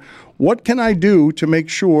 p.m., what can I do to make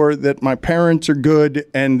sure that my parents are good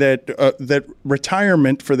and that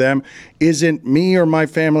retirement for them isn't me or my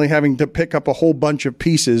family having to pick up a whole bunch of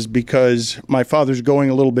pieces because my father's going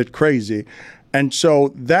a little bit crazy? And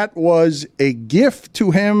so that was a gift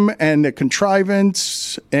to him and a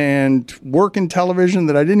contrivance and work in television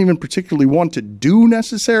that I didn't even particularly want to do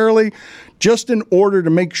necessarily, just in order to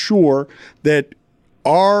make sure that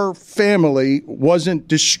our family wasn't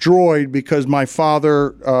destroyed because my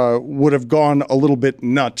father would have gone a little bit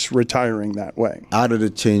nuts retiring that way. How did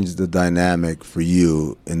it change the dynamic for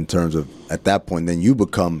you in terms of, at that point, then you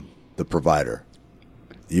become the provider?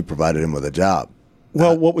 You provided him with a job.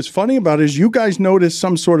 Well, what was funny about it is you guys noticed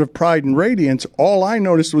some sort of pride and radiance. All I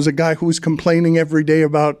noticed was a guy who was complaining every day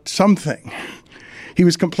about something. He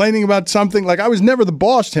was complaining about something. Like, I was never the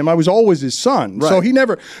boss to him. I was always his son.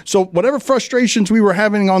 Right. So whatever frustrations we were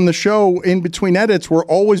having on the show in between edits were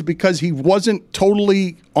always because he wasn't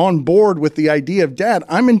totally on board with the idea of, Dad,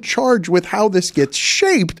 I'm in charge with how this gets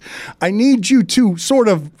shaped. I need you to sort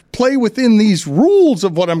of play within these rules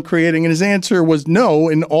of what I'm creating. And his answer was no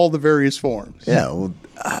in all the various forms. Yeah. Well,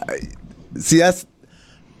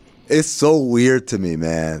 it's so weird to me,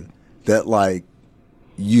 man, that like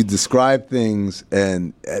you describe things,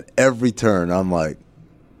 and at every turn I'm like,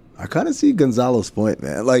 I kind of see Gonzalo's point,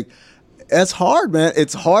 man. Like, it's hard, man.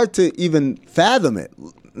 It's hard to even fathom it.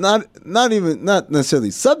 Not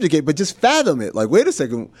necessarily subjugate, but just fathom it. Like, wait a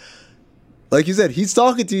second. Like you said, he's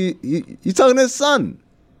talking to you. He's talking to his son.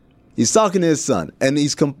 He's talking to his son, and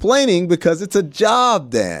he's complaining because it's a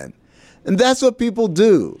job, Dan. And that's what people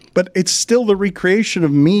do. But it's still the recreation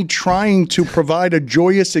of me trying to provide a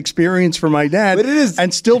joyous experience for my dad, but it is,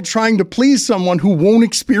 and still trying to please someone who won't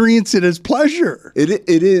experience it as pleasure. It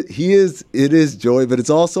is joy, but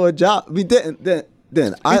it's also a job. I mean,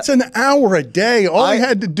 it's an hour a day. All I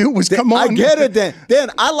had to do was come on. I get it, Dan.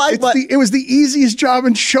 I like it was the easiest job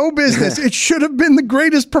in show business. It should have been the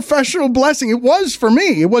greatest professional blessing. It was for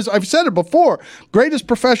me. It was. I've said it before. Greatest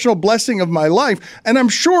professional blessing of my life. And I'm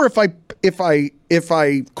sure if I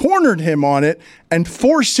cornered him on it and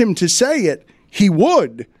forced him to say it, he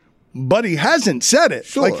would. But he hasn't said it.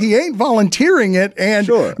 Sure. Like, he ain't volunteering it, and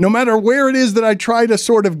no matter where it is that I try to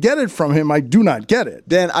sort of get it from him, I do not get it.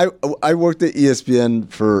 Dan, I worked at ESPN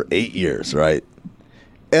for 8 years, right?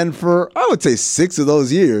 And for, I would say, 6 of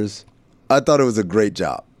those years, I thought it was a great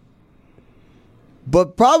job.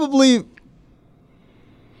 But probably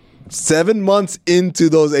 7 months into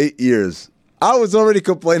those 8 years, I was already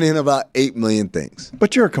complaining about 8 million things.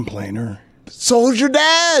 But you're a complainer. So's your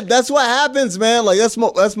dad. That's what happens, man. Like, that's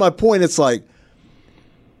my point. It's like,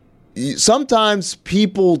 sometimes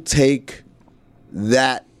people take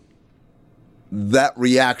that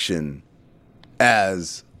reaction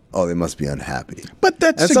as, oh, they must be unhappy. But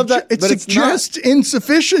it suggests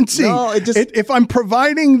insufficiency. No, if I'm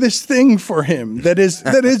providing this thing for him that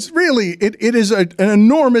is really it is an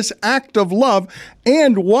enormous act of love,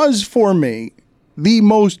 and was for me the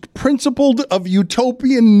most principled of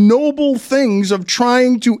utopian noble things of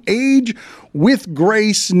trying to age with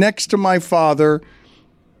grace next to my father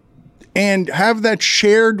and have that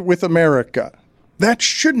shared with America. That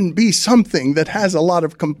shouldn't be something that has a lot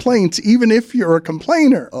of complaints, even if you're a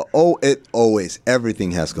complainer.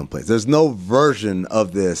 Everything has complaints. There's no version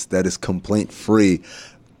of this that is complaint-free.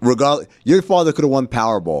 Regardless, your father could have won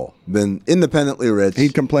Powerball, been independently rich.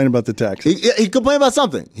 He'd complain about the tax. He'd complain about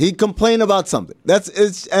something. It's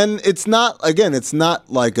not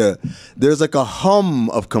like there's like a hum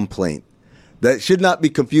of complaint that should not be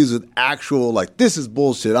confused with actual, like, this is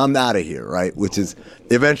bullshit, I'm out of here, right? Which is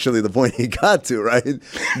eventually the point he got to, right?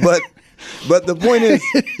 But the point is,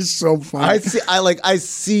 it is so funny. I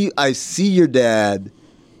see your dad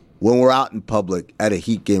when we're out in public at a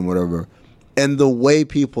Heat game, whatever, and the way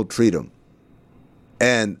people treat him.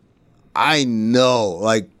 And I know,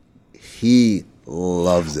 like, he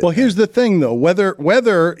loves it. Well, here's the thing, though.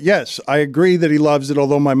 Whether, yes, I agree that he loves it,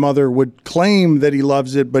 although my mother would claim that he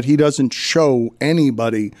loves it, but he doesn't show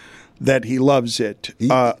anybody that he loves it.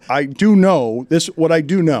 I do know, what I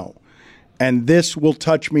do know, and this will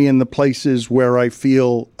touch me in the places where I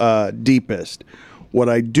feel deepest. What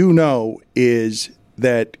I do know is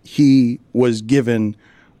that he was given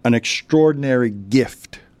an extraordinary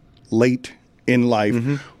gift late in life,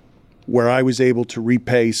 where I was able to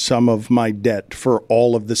repay some of my debt for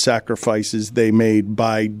all of the sacrifices they made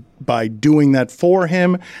by doing that for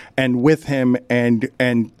him and with him, and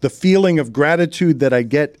the feeling of gratitude that I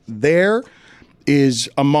get there is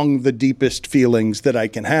among the deepest feelings that I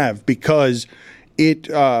can have, because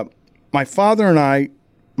my father and I,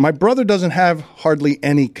 my brother doesn't have hardly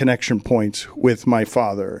any connection points with my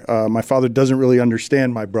father. My father doesn't really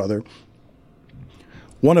understand my brother.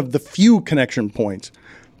 One of the few connection points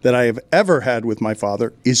that I have ever had with my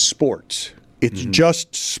father is sports. It's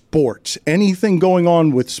just sports. Anything going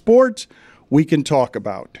on with sports, we can talk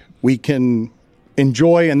about. We can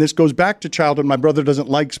enjoy, and this goes back to childhood. My brother doesn't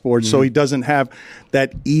like sports, so he doesn't have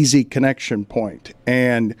that easy connection point.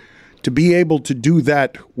 And to be able to do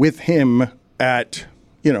that with him at,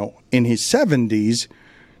 in his 70s,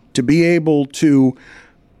 to be able to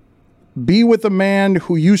be with a man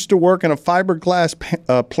who used to work in a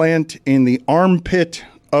fiberglass plant in the armpit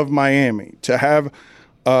of Miami, to have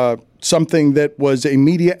something that was a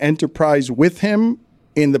media enterprise with him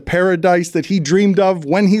in the paradise that he dreamed of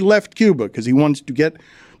when he left Cuba, because he wants to get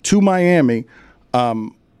to Miami.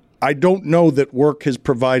 I don't know that work has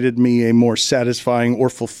provided me a more satisfying or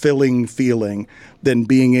fulfilling feeling than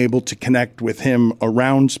being able to connect with him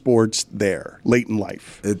around sports there late in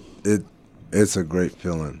life. It's a great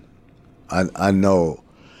feeling. I know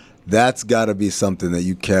that's got to be something that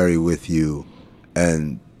you carry with you,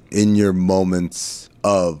 and in your moments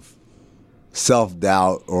of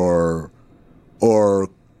self-doubt or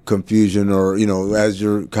confusion, or as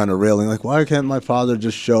you're kind of railing, like, why can't my father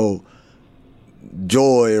just show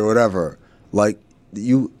joy or whatever. Like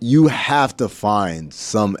you have to find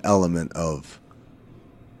some element of,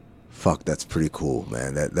 fuck, that's pretty cool,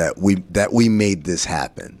 man. That we made this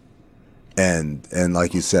happen. And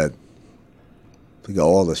like you said, think of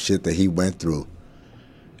all the shit that he went through,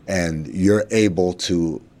 and you're able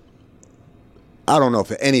to, I don't know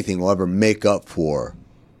if anything will ever make up for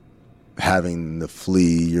having to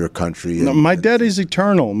flee your country. No, my debt is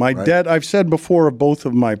eternal. My debt, I've said before of both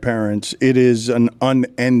of my parents, it is an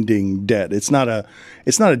unending debt. It's not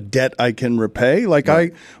a debt I can repay. Like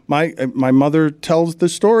my mother tells the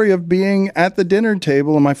story of being at the dinner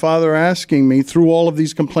table and my father asking me through all of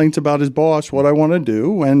these complaints about his boss what I want to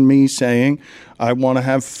do, and me saying I want to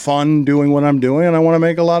have fun doing what I'm doing and I want to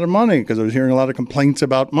make a lot of money, because I was hearing a lot of complaints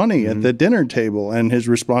about money at the dinner table, and his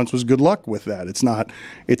response was, good luck with that. It's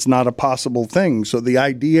not a possible thing. So the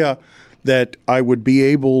idea that I would be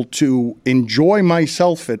able to enjoy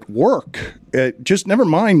myself at work, just never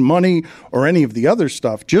mind money or any of the other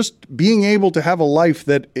stuff, just being able to have a life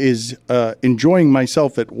that is enjoying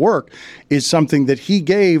myself at work is something that he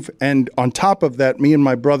gave. And on top of that, me and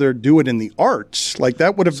my brother do it in the arts. Like,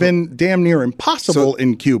 that would have been damn near impossible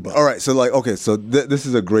in Cuba. All right. So this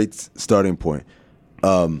is a great starting point.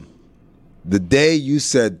 The day you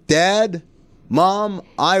said, Dad, Mom,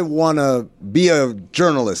 I want to be a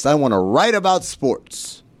journalist, I want to write about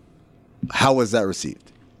sports, how was that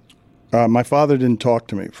received? My father didn't talk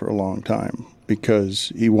to me for a long time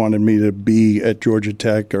because he wanted me to be at Georgia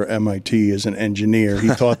Tech or MIT as an engineer. He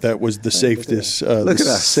thought that was the safest,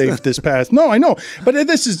 safest path. No, I know, but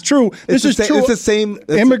this is true. This is true. It's the same.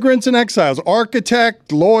 Immigrants and exiles: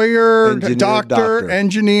 architect, lawyer, doctor,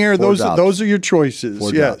 engineer. Those are your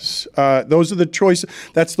choices. Yes, those are the choices.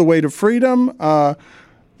 That's the way to freedom.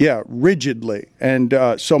 Yeah, rigidly. And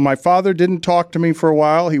so my father didn't talk to me for a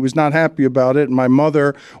while. He was not happy about it. My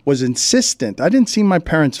mother was insistent. I didn't see my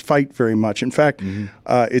parents fight very much. In fact,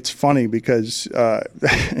 it's funny because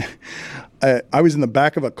I was in the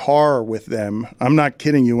back of a car with them. I'm not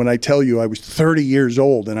kidding you when I tell you I was 30 years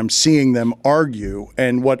old and I'm seeing them argue.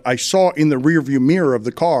 And what I saw in the rearview mirror of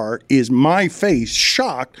the car is my face,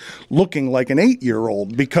 shocked, looking like an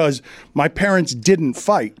 8-year-old, because my parents didn't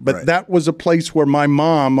fight. But that was a place where my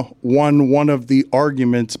mom won one of the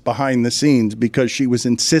arguments behind the scenes, because she was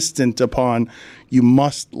insistent upon, you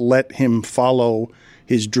must let him follow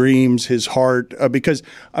his dreams, his heart. Because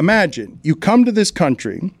imagine, you come to this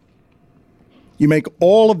country, you make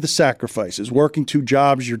all of the sacrifices, working 2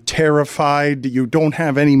 jobs, you're terrified, you don't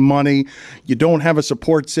have any money, you don't have a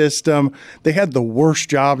support system. They had the worst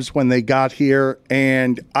jobs when they got here,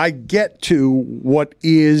 and I get to what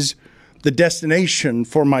is the destination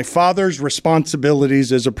for my father's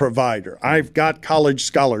responsibilities as a provider. I've got college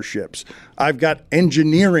scholarships. I've got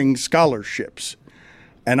engineering scholarships.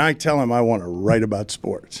 And I tell him I want to write about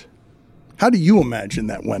sports. How do you imagine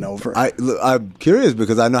that went over? I'm curious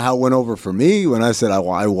because I know how it went over for me when I said I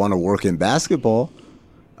want to work in basketball.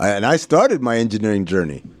 And I started my engineering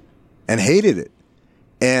journey and hated it.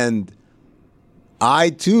 And I,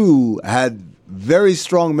 too, had very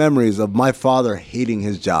strong memories of my father hating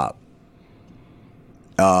his job.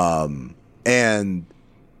 And,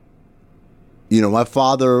 my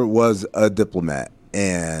father was a diplomat.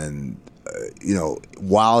 And,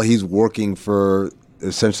 while he's working for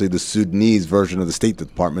essentially the Sudanese version of the State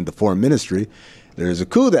Department, the Foreign Ministry, there's a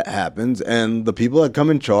coup that happens, and the people that come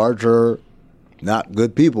in charge are not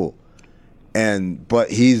good people. But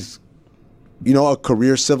he's, a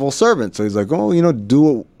career civil servant. So he's like,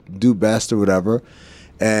 do best or whatever.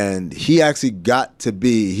 And he actually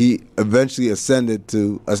he eventually ascended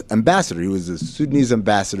to ambassador. He was a Sudanese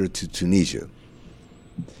ambassador to Tunisia.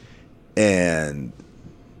 And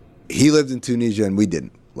he lived in Tunisia and we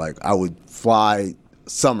didn't. Like, I would fly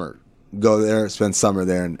summer, go there, spend summer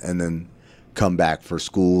there, and then come back for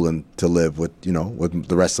school and to live with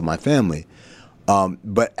the rest of my family.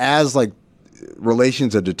 But as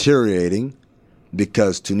relations are deteriorating,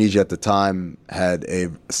 because Tunisia at the time had a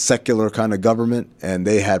secular kind of government, and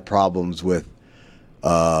they had problems with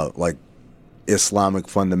Islamic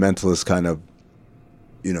fundamentalist kind of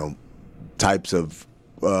types of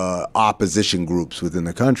opposition groups within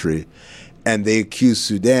the country. And they accused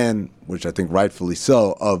Sudan, which I think rightfully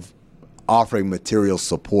so, of offering material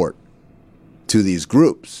support to these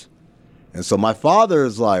groups. And so my father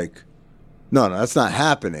is like, no, that's not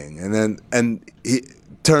happening. And he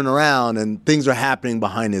turned around and things are happening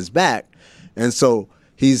behind his back. And so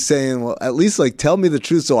he's saying, well, at least tell me the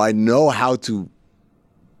truth so I know how to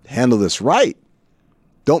handle this right.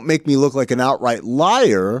 Don't make me look like an outright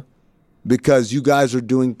liar because you guys are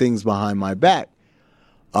doing things behind my back.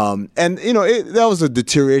 And that was a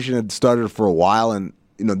deterioration that started for a while, and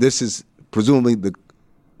this is presumably the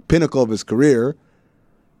pinnacle of his career,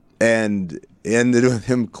 and it ended with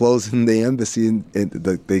him closing the embassy, and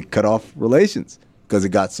they cut off relations because it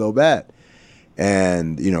got so bad.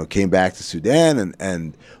 And came back to Sudan,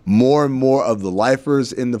 and more of the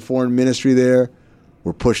lifers in the foreign ministry there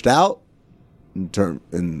were pushed out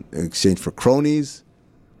in exchange for cronies,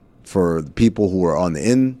 for the people who were on the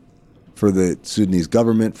in for the Sudanese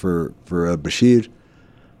government, for Bashir.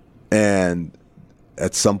 And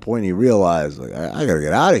at some point he realized, like, I got to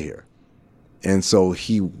get out of here. And so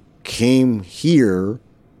he came here,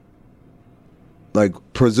 like,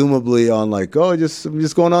 presumably on, like, I'm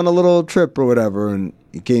just going on a little trip or whatever. And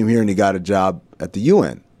he came here and he got a job at the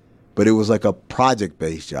UN. But it was like a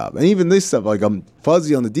project-based job. And even this stuff, like, I'm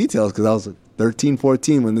fuzzy on the details because I was like 13,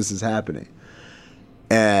 14 when this is happening.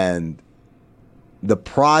 And the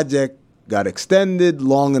project got extended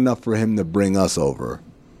long enough for him to bring us over.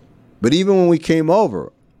 But even when we came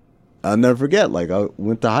over, I'll never forget, like, I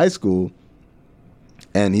went to high school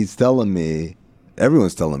and he's telling me,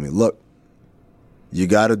 everyone's telling me, look, you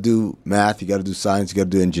got to do math, you got to do science, you got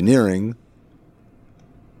to do engineering,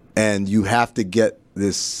 and you have to get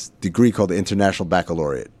this degree called the International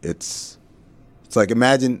Baccalaureate. It's like,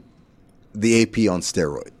 imagine the AP on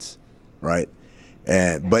steroids, right?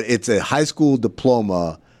 But it's a high school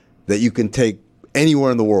diploma that you can take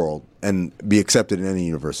anywhere in the world and be accepted in any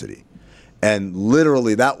university. And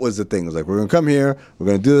literally, that was the thing. It was like, we're going to come here, we're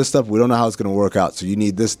going to do this stuff, we don't know how it's going to work out, so you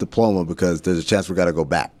need this diploma because there's a chance we got to go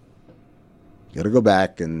back. You got to go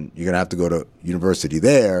back, and you're going to have to go to university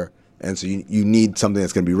there, and so you need something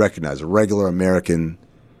that's going to be recognized. A regular American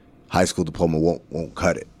high school diploma won't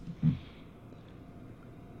cut it.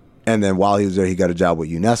 And then while he was there, he got a job with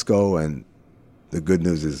UNESCO, and the good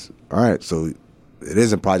news is, all right, so it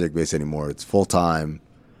isn't project-based anymore. It's full-time.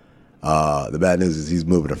 The bad news is he's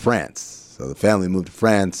moving to France. So the family moved to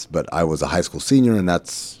France, but I was a high school senior, and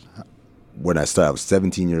that's when I started. I was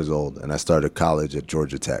 17 years old, and I started college at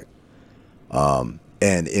Georgia Tech. And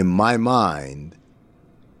in my mind,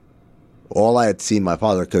 all I had seen my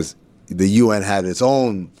father, because the UN had its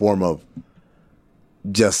own form of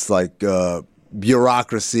just like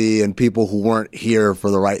bureaucracy and people who weren't here for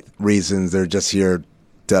the right reasons. They're just here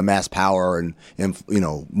to amass power and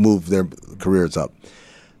move their careers up.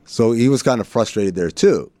 So he was kind of frustrated there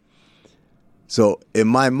too. So in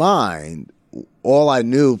my mind, all I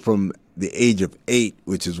knew from the age of 8,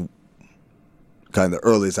 which is kind of the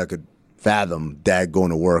earliest I could fathom dad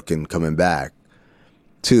going to work and coming back,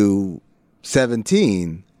 to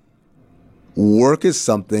 17, work is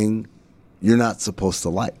something you're not supposed to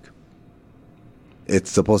like. It's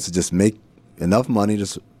supposed to just make enough money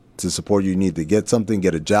just to support you. You need to get something,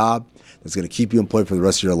 get a job that's going to keep you employed for the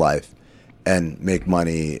rest of your life and make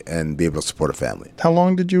money and be able to support a family. How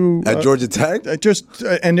long did you... At Georgia Tech? Just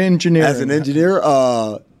an engineer. As an engineer,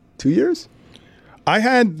 2 years. I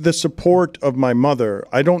had the support of my mother.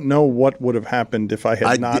 I don't know what would have happened if I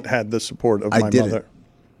had not had the support of my mother.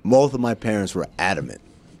 Both of my parents were adamant.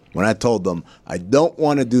 When I told them, I don't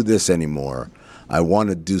want to do this anymore, I want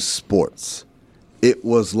to do sports, it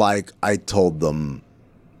was like I told them,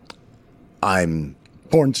 I'm...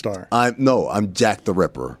 Porn star. I'm Jack the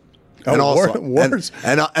Ripper. Oh, and also, worse.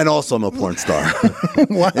 And also I'm a porn star.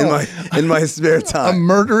 Wow. in my spare time. A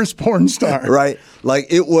murderous porn star. Right? Like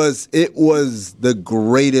it was the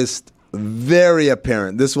greatest, very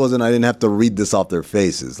apparent. This wasn't, I didn't have to read this off their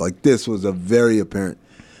faces. Like this was a very apparent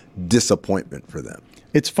disappointment for them.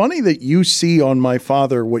 It's funny that you see on my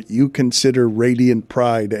father what you consider radiant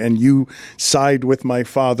pride, and you side with my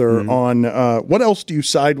father on what else do you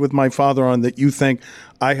side with my father on that you think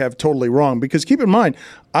I have totally wrong? Because keep in mind,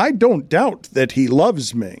 I don't doubt that he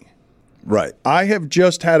loves me. Right. I have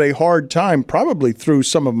just had a hard time, probably through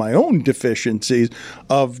some of my own deficiencies,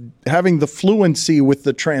 of having the fluency with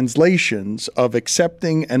the translations, of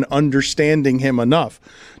accepting and understanding him enough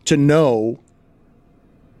to know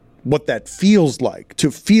what that feels like,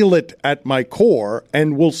 to feel it at my core,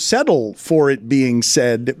 and will settle for it being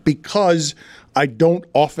said because I don't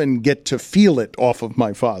often get to feel it off of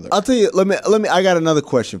my father. I'll tell you, let me I got another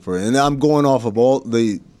question for you. And I'm going off of all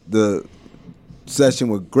the session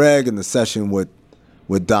with Greg and the session with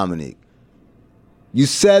Dominique. You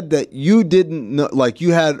said that you didn't know, like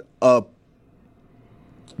you had a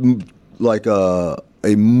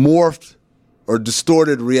morphed or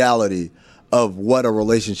distorted reality of what a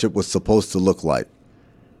relationship was supposed to look like.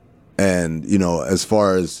 And, as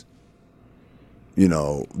far as,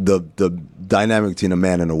 the dynamic between a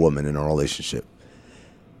man and a woman in a relationship.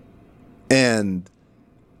 And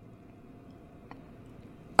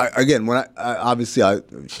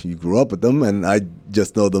you grew up with them, and I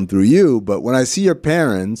just know them through you. But when I see your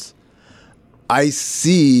parents, I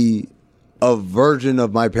see a version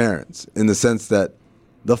of my parents in the sense that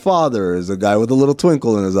the father is a guy with a little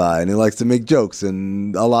twinkle in his eye, and he likes to make jokes,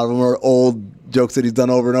 and a lot of them are old jokes that he's done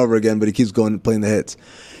over and over again, but he keeps going and playing the hits.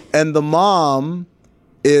 And the mom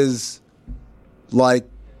is like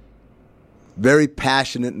very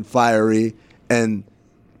passionate and fiery and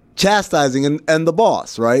chastising and the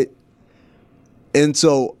boss, right? And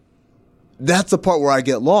so that's the part where I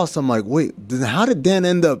get lost. I'm like, wait, then how did Dan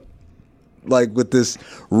end up like with this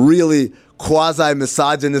really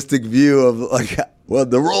quasi-misogynistic view of like, well,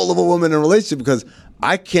 the role of a woman in a relationship? Because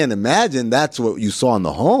I can't imagine that's what you saw in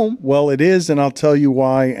the home. Well, it is, and I'll tell you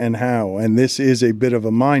why and how. And this is a bit of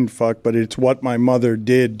a mind fuck, but it's what my mother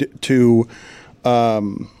did to my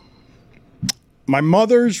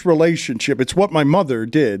mother's relationship. It's what my mother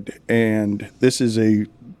did, and this is a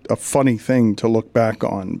funny thing to look back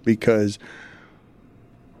on, because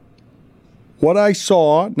what I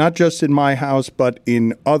saw, not just in my house, but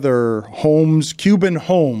in other homes, Cuban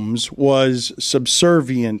homes, was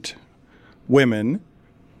subservient women.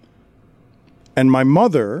 And my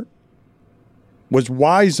mother was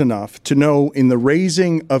wise enough to know in the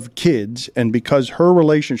raising of kids, and because her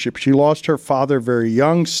relationship, she lost her father very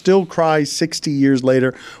young, still cries 60 years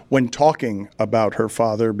later when talking about her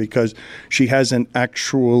father, because she hasn't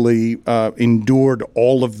actually endured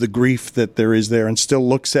all of the grief that there is there and still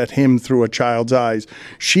looks at him through a child's eyes.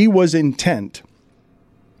 She was intent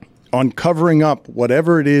on covering up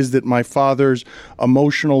whatever it is that my father's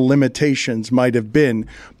emotional limitations might have been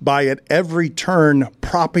by at every turn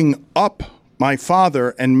propping up my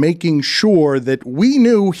father and making sure that we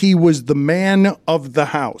knew he was the man of the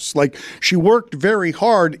house. Like, she worked very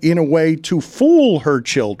hard in a way to fool her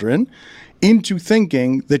children into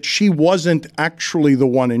thinking that she wasn't actually the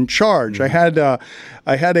one in charge. Mm-hmm.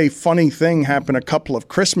 I had a funny thing happen a couple of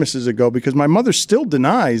Christmases ago, because my mother still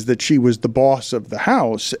denies that she was the boss of the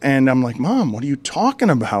house. And I'm like, Mom, what are you talking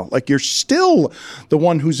about? Like, you're still the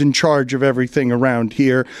one who's in charge of everything around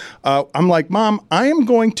here. I'm like, Mom, I am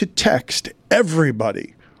going to text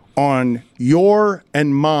everybody on your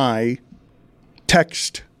and my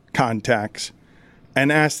text contacts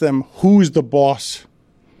and ask them who's the boss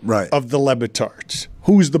of the Lebitards.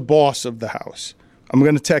 Who's the boss of the house? I'm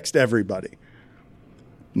going to text everybody.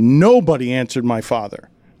 Nobody answered my father.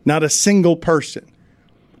 Not a single person.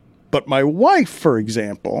 But my wife, for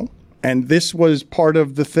example, and this was part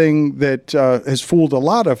of the thing that has fooled a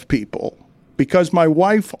lot of people, because my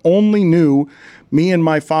wife only knew me and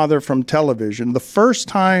my father from television. The first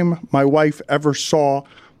time my wife ever saw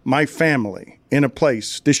my family in a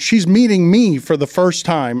place, she's meeting me for the first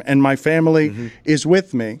time, and my family is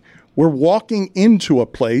with me. We're walking into a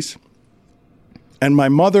place, and my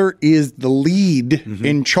mother is the lead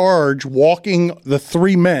in charge, walking the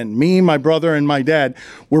three men, me, my brother, and my dad.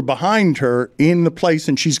 We're behind her in the place,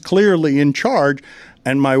 and she's clearly in charge.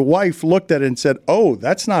 And my wife looked at it and said, oh,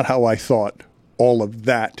 that's not how I thought all of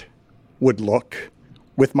that would look,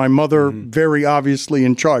 with my mother very obviously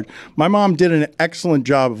in charge. My mom did an excellent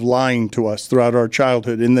job of lying to us throughout our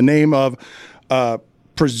childhood in the name of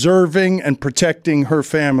preserving and protecting her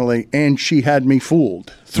family, and she had me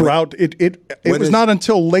fooled throughout. It was not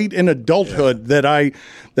until late in adulthood that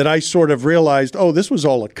I sort of realized, oh, this was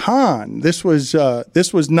all a con. This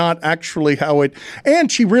was not actually how it.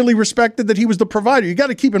 And she really respected that he was the provider. You got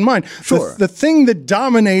to keep in mind, the thing that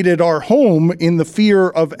dominated our home in the fear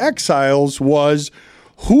of exiles was,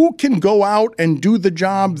 who can go out and do the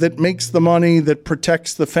job that makes the money, that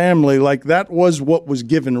protects the family? Like, that was what was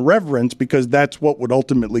given reverence, because that's what would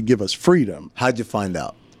ultimately give us freedom. How'd you find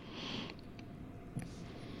out?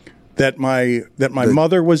 That my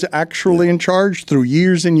mother was actually in charge through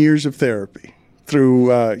years and years of therapy.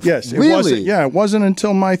 Through yes, it wasn't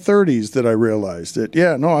until my 30s that I realized it.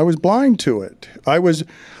 Yeah, no, I was blind to it. I was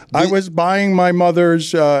buying my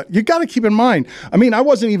mother's. You got to keep in mind. I mean, I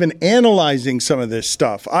wasn't even analyzing some of this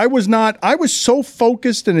stuff. I was so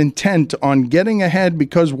focused and intent on getting ahead,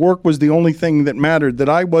 because work was the only thing that mattered, that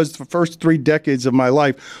I was, the first 3 decades of my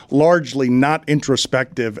life, largely not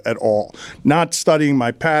introspective at all. Not studying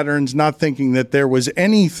my patterns, not thinking that there was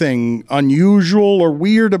anything unusual or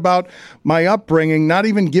weird about my upbringing, not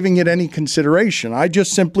even giving it any consideration. I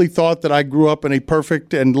just simply thought that I grew up in a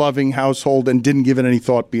perfect and loving household and didn't give it any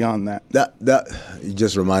thought beyond that. That you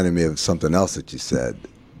just reminded me of something else that you said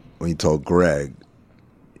when you told Greg.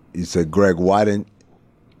 You said, Greg, why didn't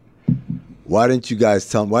you guys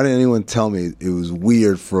tell me? Why didn't anyone tell me it was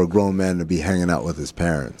weird for a grown man to be hanging out with his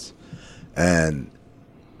parents? And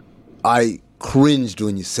I cringed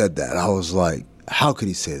when you said that. I was like, how could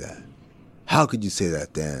he say that? How could you say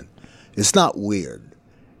that, Dan? It's not weird.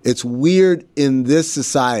 It's weird in this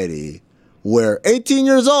society where 18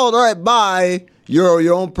 years old, all right, bye. You're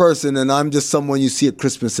your own person, and I'm just someone you see at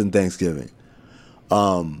Christmas and Thanksgiving.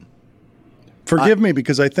 Forgive me,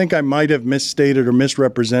 because I think I might have misstated or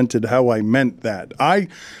misrepresented how I meant that.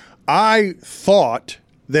 I thought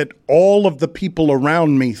that all of the people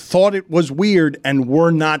around me thought it was weird and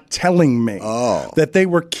were not telling me. That they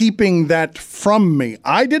were keeping that from me.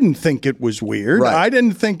 I didn't think it was weird. Right. I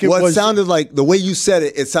didn't think it was... Well, it sounded like, the way you said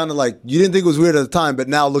it, it sounded like you didn't think it was weird at the time, but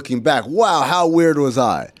now looking back, wow, how weird was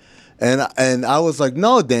I? And I was like,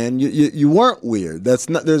 no, Dan, you weren't weird. There's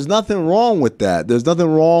nothing wrong with that. There's nothing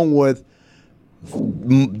wrong with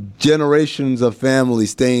generations of family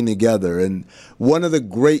staying together. And one of the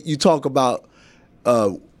great, you talk about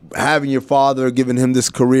having your father, giving him this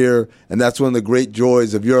career, and that's one of the great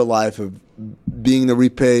joys of your life, of being to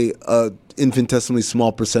repay a infinitesimally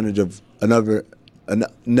small percentage of a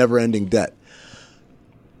never-ending debt.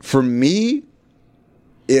 For me,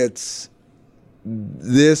 it's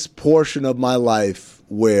this portion of my life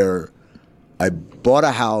where I bought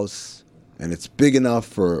a house and it's big enough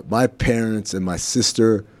for my parents and my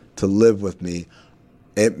sister to live with me.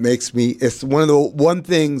 It's one of the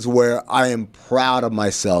things where I am proud of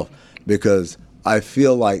myself, because I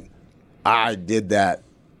feel like I did that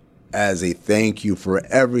as a thank you for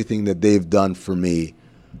everything that they've done for me,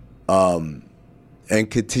 and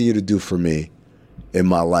continue to do for me in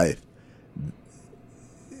my life.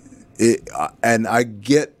 And I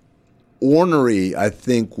get ornery, I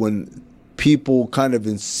think, when people kind of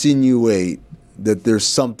insinuate that there's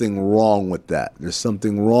something wrong with that. There's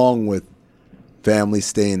something wrong with family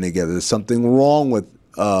staying together. There's something wrong with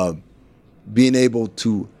being able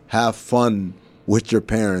to have fun with your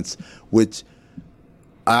parents, which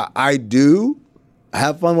I do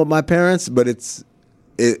have fun with my parents, but it's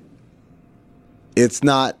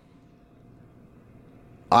not.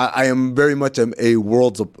 I am very much a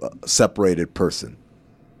worlds separated person.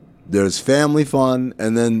 There's family fun,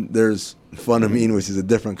 and then there's fun of me, which is a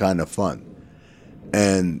different kind of fun.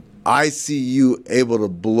 And I see you able to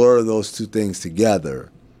blur those two things together,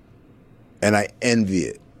 and I envy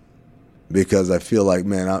it, because I feel like,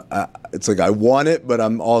 man, it's like I want it, but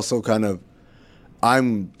I'm also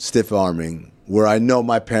I'm stiff-arming, where I know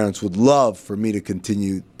my parents would love for me to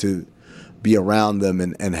continue to be around them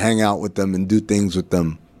and hang out with them and do things with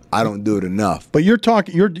them. I don't do it enough. But you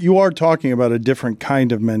are talking about a different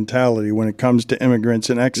kind of mentality when it comes to immigrants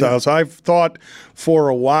and exiles. Yeah. I've thought for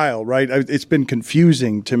a while, right? It's been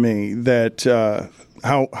confusing to me that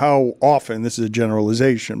how often, this is a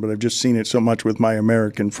generalization, but I've just seen it so much with my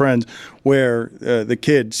American friends, where the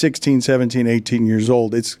kid, 16, 17, 18 years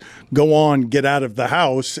old, it's go on, get out of the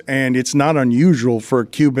house, and it's not unusual for a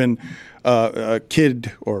Cuban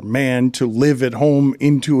kid or man to live at home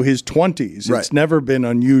into his 20s. Right. It's never been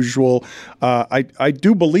unusual. I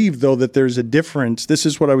do believe, though, that there's a difference. This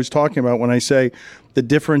is what I was talking about when I say the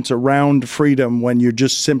difference around freedom when you're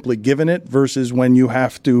just simply given it versus when you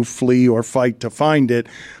have to flee or fight to find it.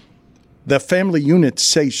 The family units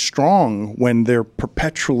stay strong when they're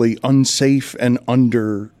perpetually unsafe and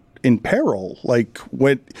in peril. Like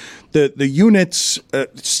when the units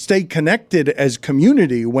stay connected as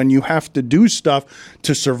community when you have to do stuff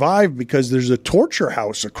to survive because there's a torture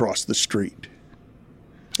house across the street.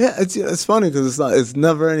 Yeah, it's funny because it's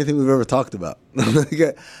never anything we've ever talked about,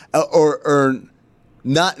 or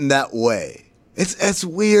not in that way. It's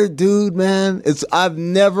weird, dude, man. I've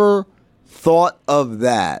never thought of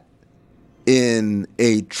that in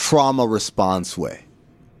a trauma response way.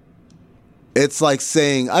 It's like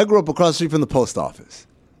saying, I grew up across the street from the post office.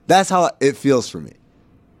 That's how it feels for me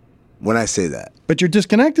when I say that. But you're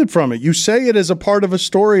disconnected from it. You say it as a part of a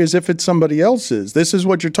story as if it's somebody else's. This is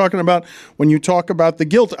what you're talking about when you talk about the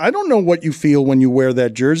guilt. I don't know what you feel when you wear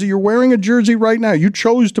that jersey. You're wearing a jersey right now. You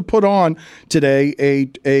chose to put on today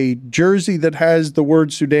a jersey that has the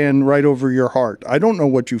word Sudan right over your heart. I don't know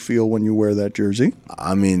what you feel when you wear that jersey.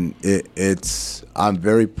 I mean, I'm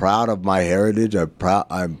very proud of my heritage.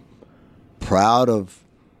 I'm proud of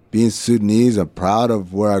being Sudanese. I'm proud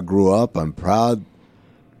of where I grew up. I'm proud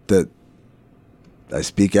that I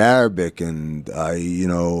speak Arabic, and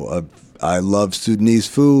I love Sudanese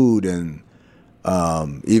food. And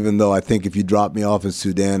even though I think if you dropped me off in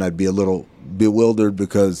Sudan, I'd be a little bewildered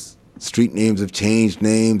because street names have changed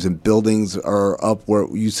names and buildings are up where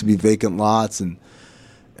it used to be vacant lots. And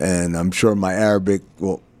I'm sure my Arabic,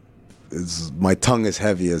 my tongue is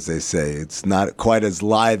heavy, as they say. It's not quite as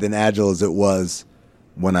lithe and agile as it was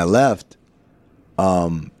when I left.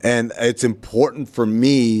 And it's important for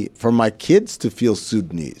me, for my kids to feel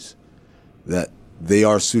Sudanese, that they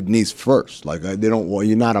are Sudanese first. Like they don't. Well,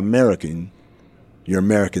 you're not American. You're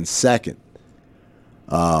American second.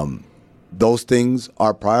 Those things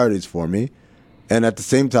are priorities for me, and at the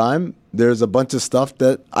same time, there's a bunch of stuff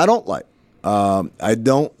that I don't like. I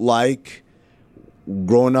don't like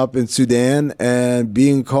growing up in Sudan and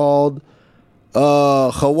being called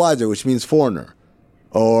Khawaja, which means foreigner,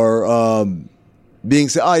 or being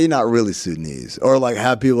said, "Oh, you're not really Sudanese," or like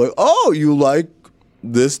have people like, "Oh, you like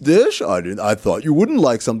this dish? I thought you wouldn't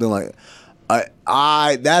like something like."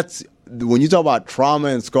 That's when you talk about trauma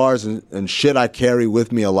and scars and shit I carry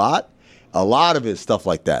with me a lot of it is stuff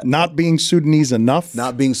like that. Not being Sudanese enough?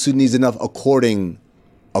 Not being Sudanese enough according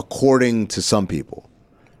to some people.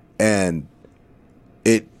 And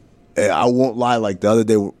I won't lie, like the other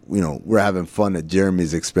day, we're having fun at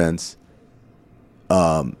Jeremy's expense.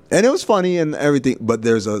 And it was funny and everything, but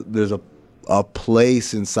there's a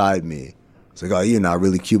place inside me. It's like, oh, you're not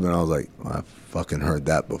really Cuban. I was like, well, I fucking heard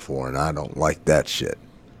that before and I don't like that shit.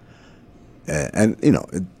 And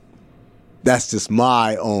that's just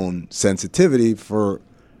my own sensitivity for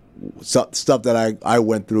stuff that I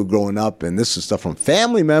went through growing up, and this is stuff from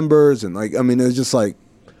family members, and it's just like,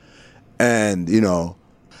 and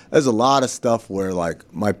there's a lot of stuff where like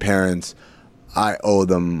my parents, I owe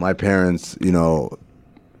them. My parents, they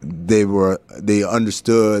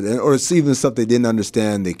understood, or it's even stuff they didn't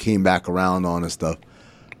understand, they came back around on and stuff.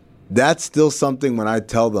 That's still something when I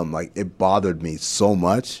tell them like it bothered me so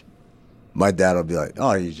much. My dad will be like,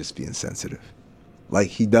 "Oh, you're just being sensitive." Like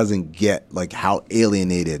he doesn't get like how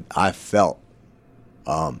alienated I felt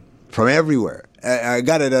from everywhere. I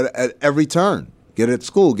got it at every turn. Get it at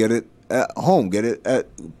school, get it at home, get it at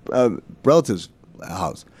relatives'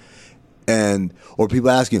 house, or people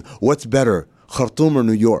asking, "What's better, Khartoum or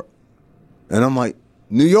New York?" And I'm like,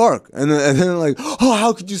 "New York." And then they're like, "Oh,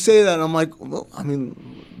 how could you say that?" And I'm like, "Well,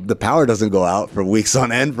 the power doesn't go out for weeks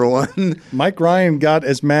on end, for one." Mike Ryan got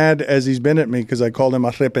as mad as he's been at me because I called him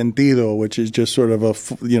arrepentido, which is just sort of a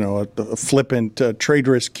flippant,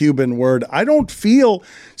 traitorous Cuban word. I don't feel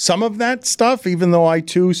some of that stuff, even though I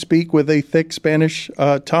too speak with a thick Spanish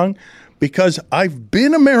tongue, because I've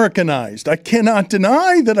been Americanized. I cannot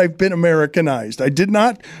deny that I've been Americanized. I did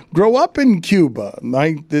not grow up in Cuba.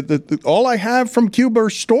 All I have from Cuba are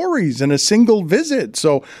stories and a single visit.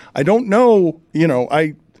 So I don't know,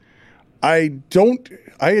 I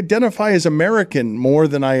identify as American more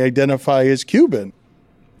than I identify as Cuban.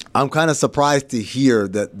 I'm kind of surprised to hear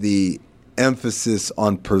that the emphasis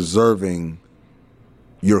on preserving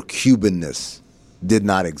your Cubanness did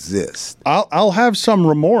not exist. I'll have some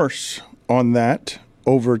remorse on that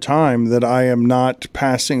over time that I am not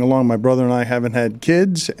passing along. My brother and I haven't had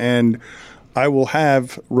kids, and I will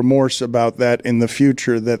have remorse about that in the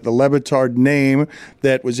future, that the Le Batard name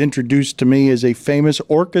that was introduced to me as a famous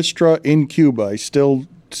orchestra in Cuba, I still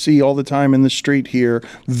see all the time in the street here,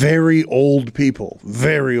 very old people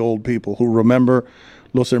who remember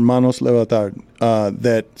Los Hermanos Le Batard,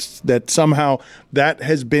 that somehow that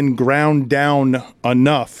has been ground down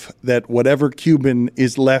enough that whatever Cuban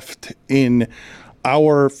is left in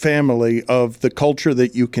our family of the culture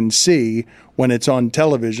that you can see when it's on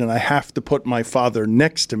television, I have to put my father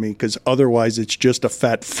next to me because otherwise it's just a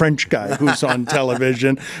fat French guy who's on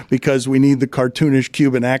television, because we need the cartoonish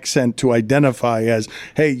Cuban accent to identify as,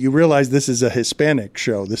 hey, you realize this is a Hispanic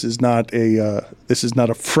show. This is not a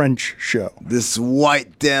French show. This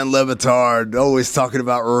white Dan Le Batard always talking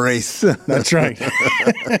about race. That's right.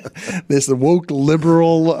 This woke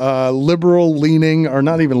liberal leaning, or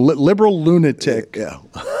not even liberal lunatic. Yeah.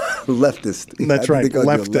 Leftist. That's right.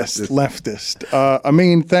 Leftist.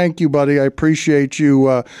 Amin, thank you, buddy. I appreciate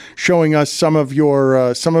you showing us some of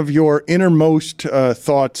your innermost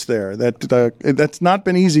thoughts there. That's not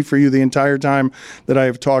been easy for you the entire time that I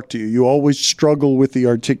have talked to you. You always struggle with the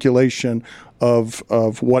articulation of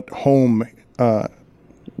what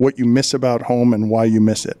you miss about home and why you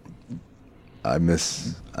miss it. I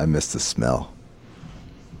miss the smell.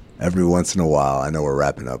 Every once in a while, I know we're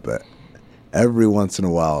wrapping up, but every once in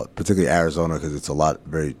a while, particularly Arizona, because it's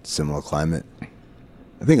very similar climate.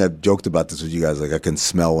 I think I've joked about this with you guys. Like I can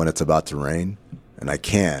smell when it's about to rain, and I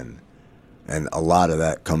can, and a lot of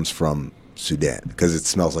that comes from Sudan because it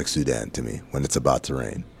smells like Sudan to me when it's about to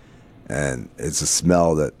rain, and it's a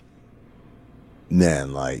smell that,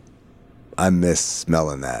 man, like I miss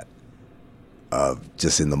smelling that of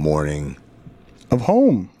just in the morning, of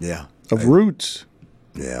home, yeah, of roots,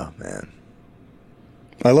 yeah, man.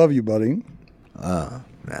 I love you, buddy. Nah.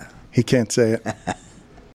 He can't say it.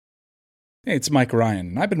 Hey, it's Mike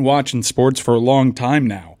Ryan. I've been watching sports for a long time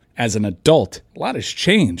now. As an adult, a lot has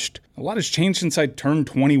changed. A lot has changed since I turned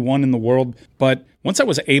 21 in the world. But Once I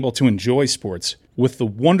was able to enjoy sports with the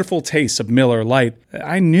wonderful taste of Miller Lite,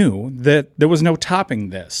 I knew that there was no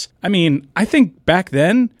topping this. I mean, I think back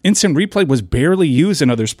then, instant replay was barely used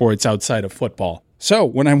in other sports outside of football. So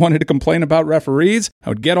when I wanted to complain about referees, I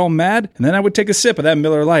would get all mad, and then I would take a sip of that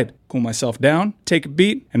Miller Lite, cool myself down, take a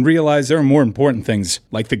beat, and realize there are more important things,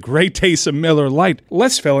 like the great taste of Miller Lite,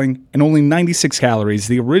 less filling, and only 96 calories,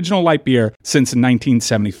 the original light beer since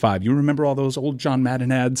 1975. You remember all those old John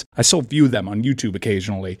Madden ads? I still view them on YouTube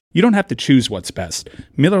occasionally. You don't have to choose what's best.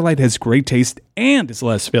 Miller Lite has great taste and is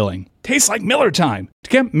less filling. Tastes like Miller time. To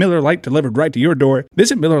get Miller Lite delivered right to your door,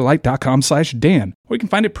 visit MillerLite.com/Dan, or you can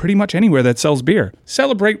find it pretty much anywhere that sells beer.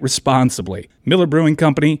 Celebrate responsibly. Miller Brewing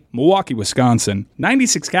Company, Milwaukee, Wisconsin.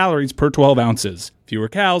 96 calories per 12 ounces. Fewer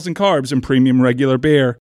calories and carbs than premium regular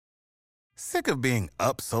beer. Sick of being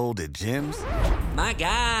upsold at gyms? My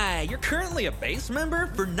guy, you're currently a base member?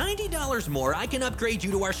 For $90 more, I can upgrade you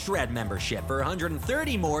to our Shred membership. For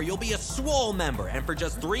 $130 more, you'll be a Swole member. And for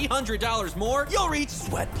just $300 more, you'll reach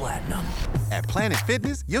Sweat Platinum. At Planet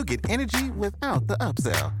Fitness, you'll get energy without the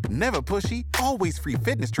upsell. Never pushy, always free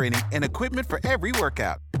fitness training and equipment for every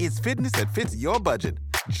workout. It's fitness that fits your budget.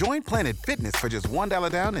 Join Planet Fitness for just $1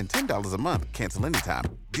 down and $10 a month. Cancel anytime.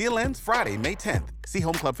 Deal ends Friday, May 10th. See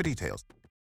Home Club for details.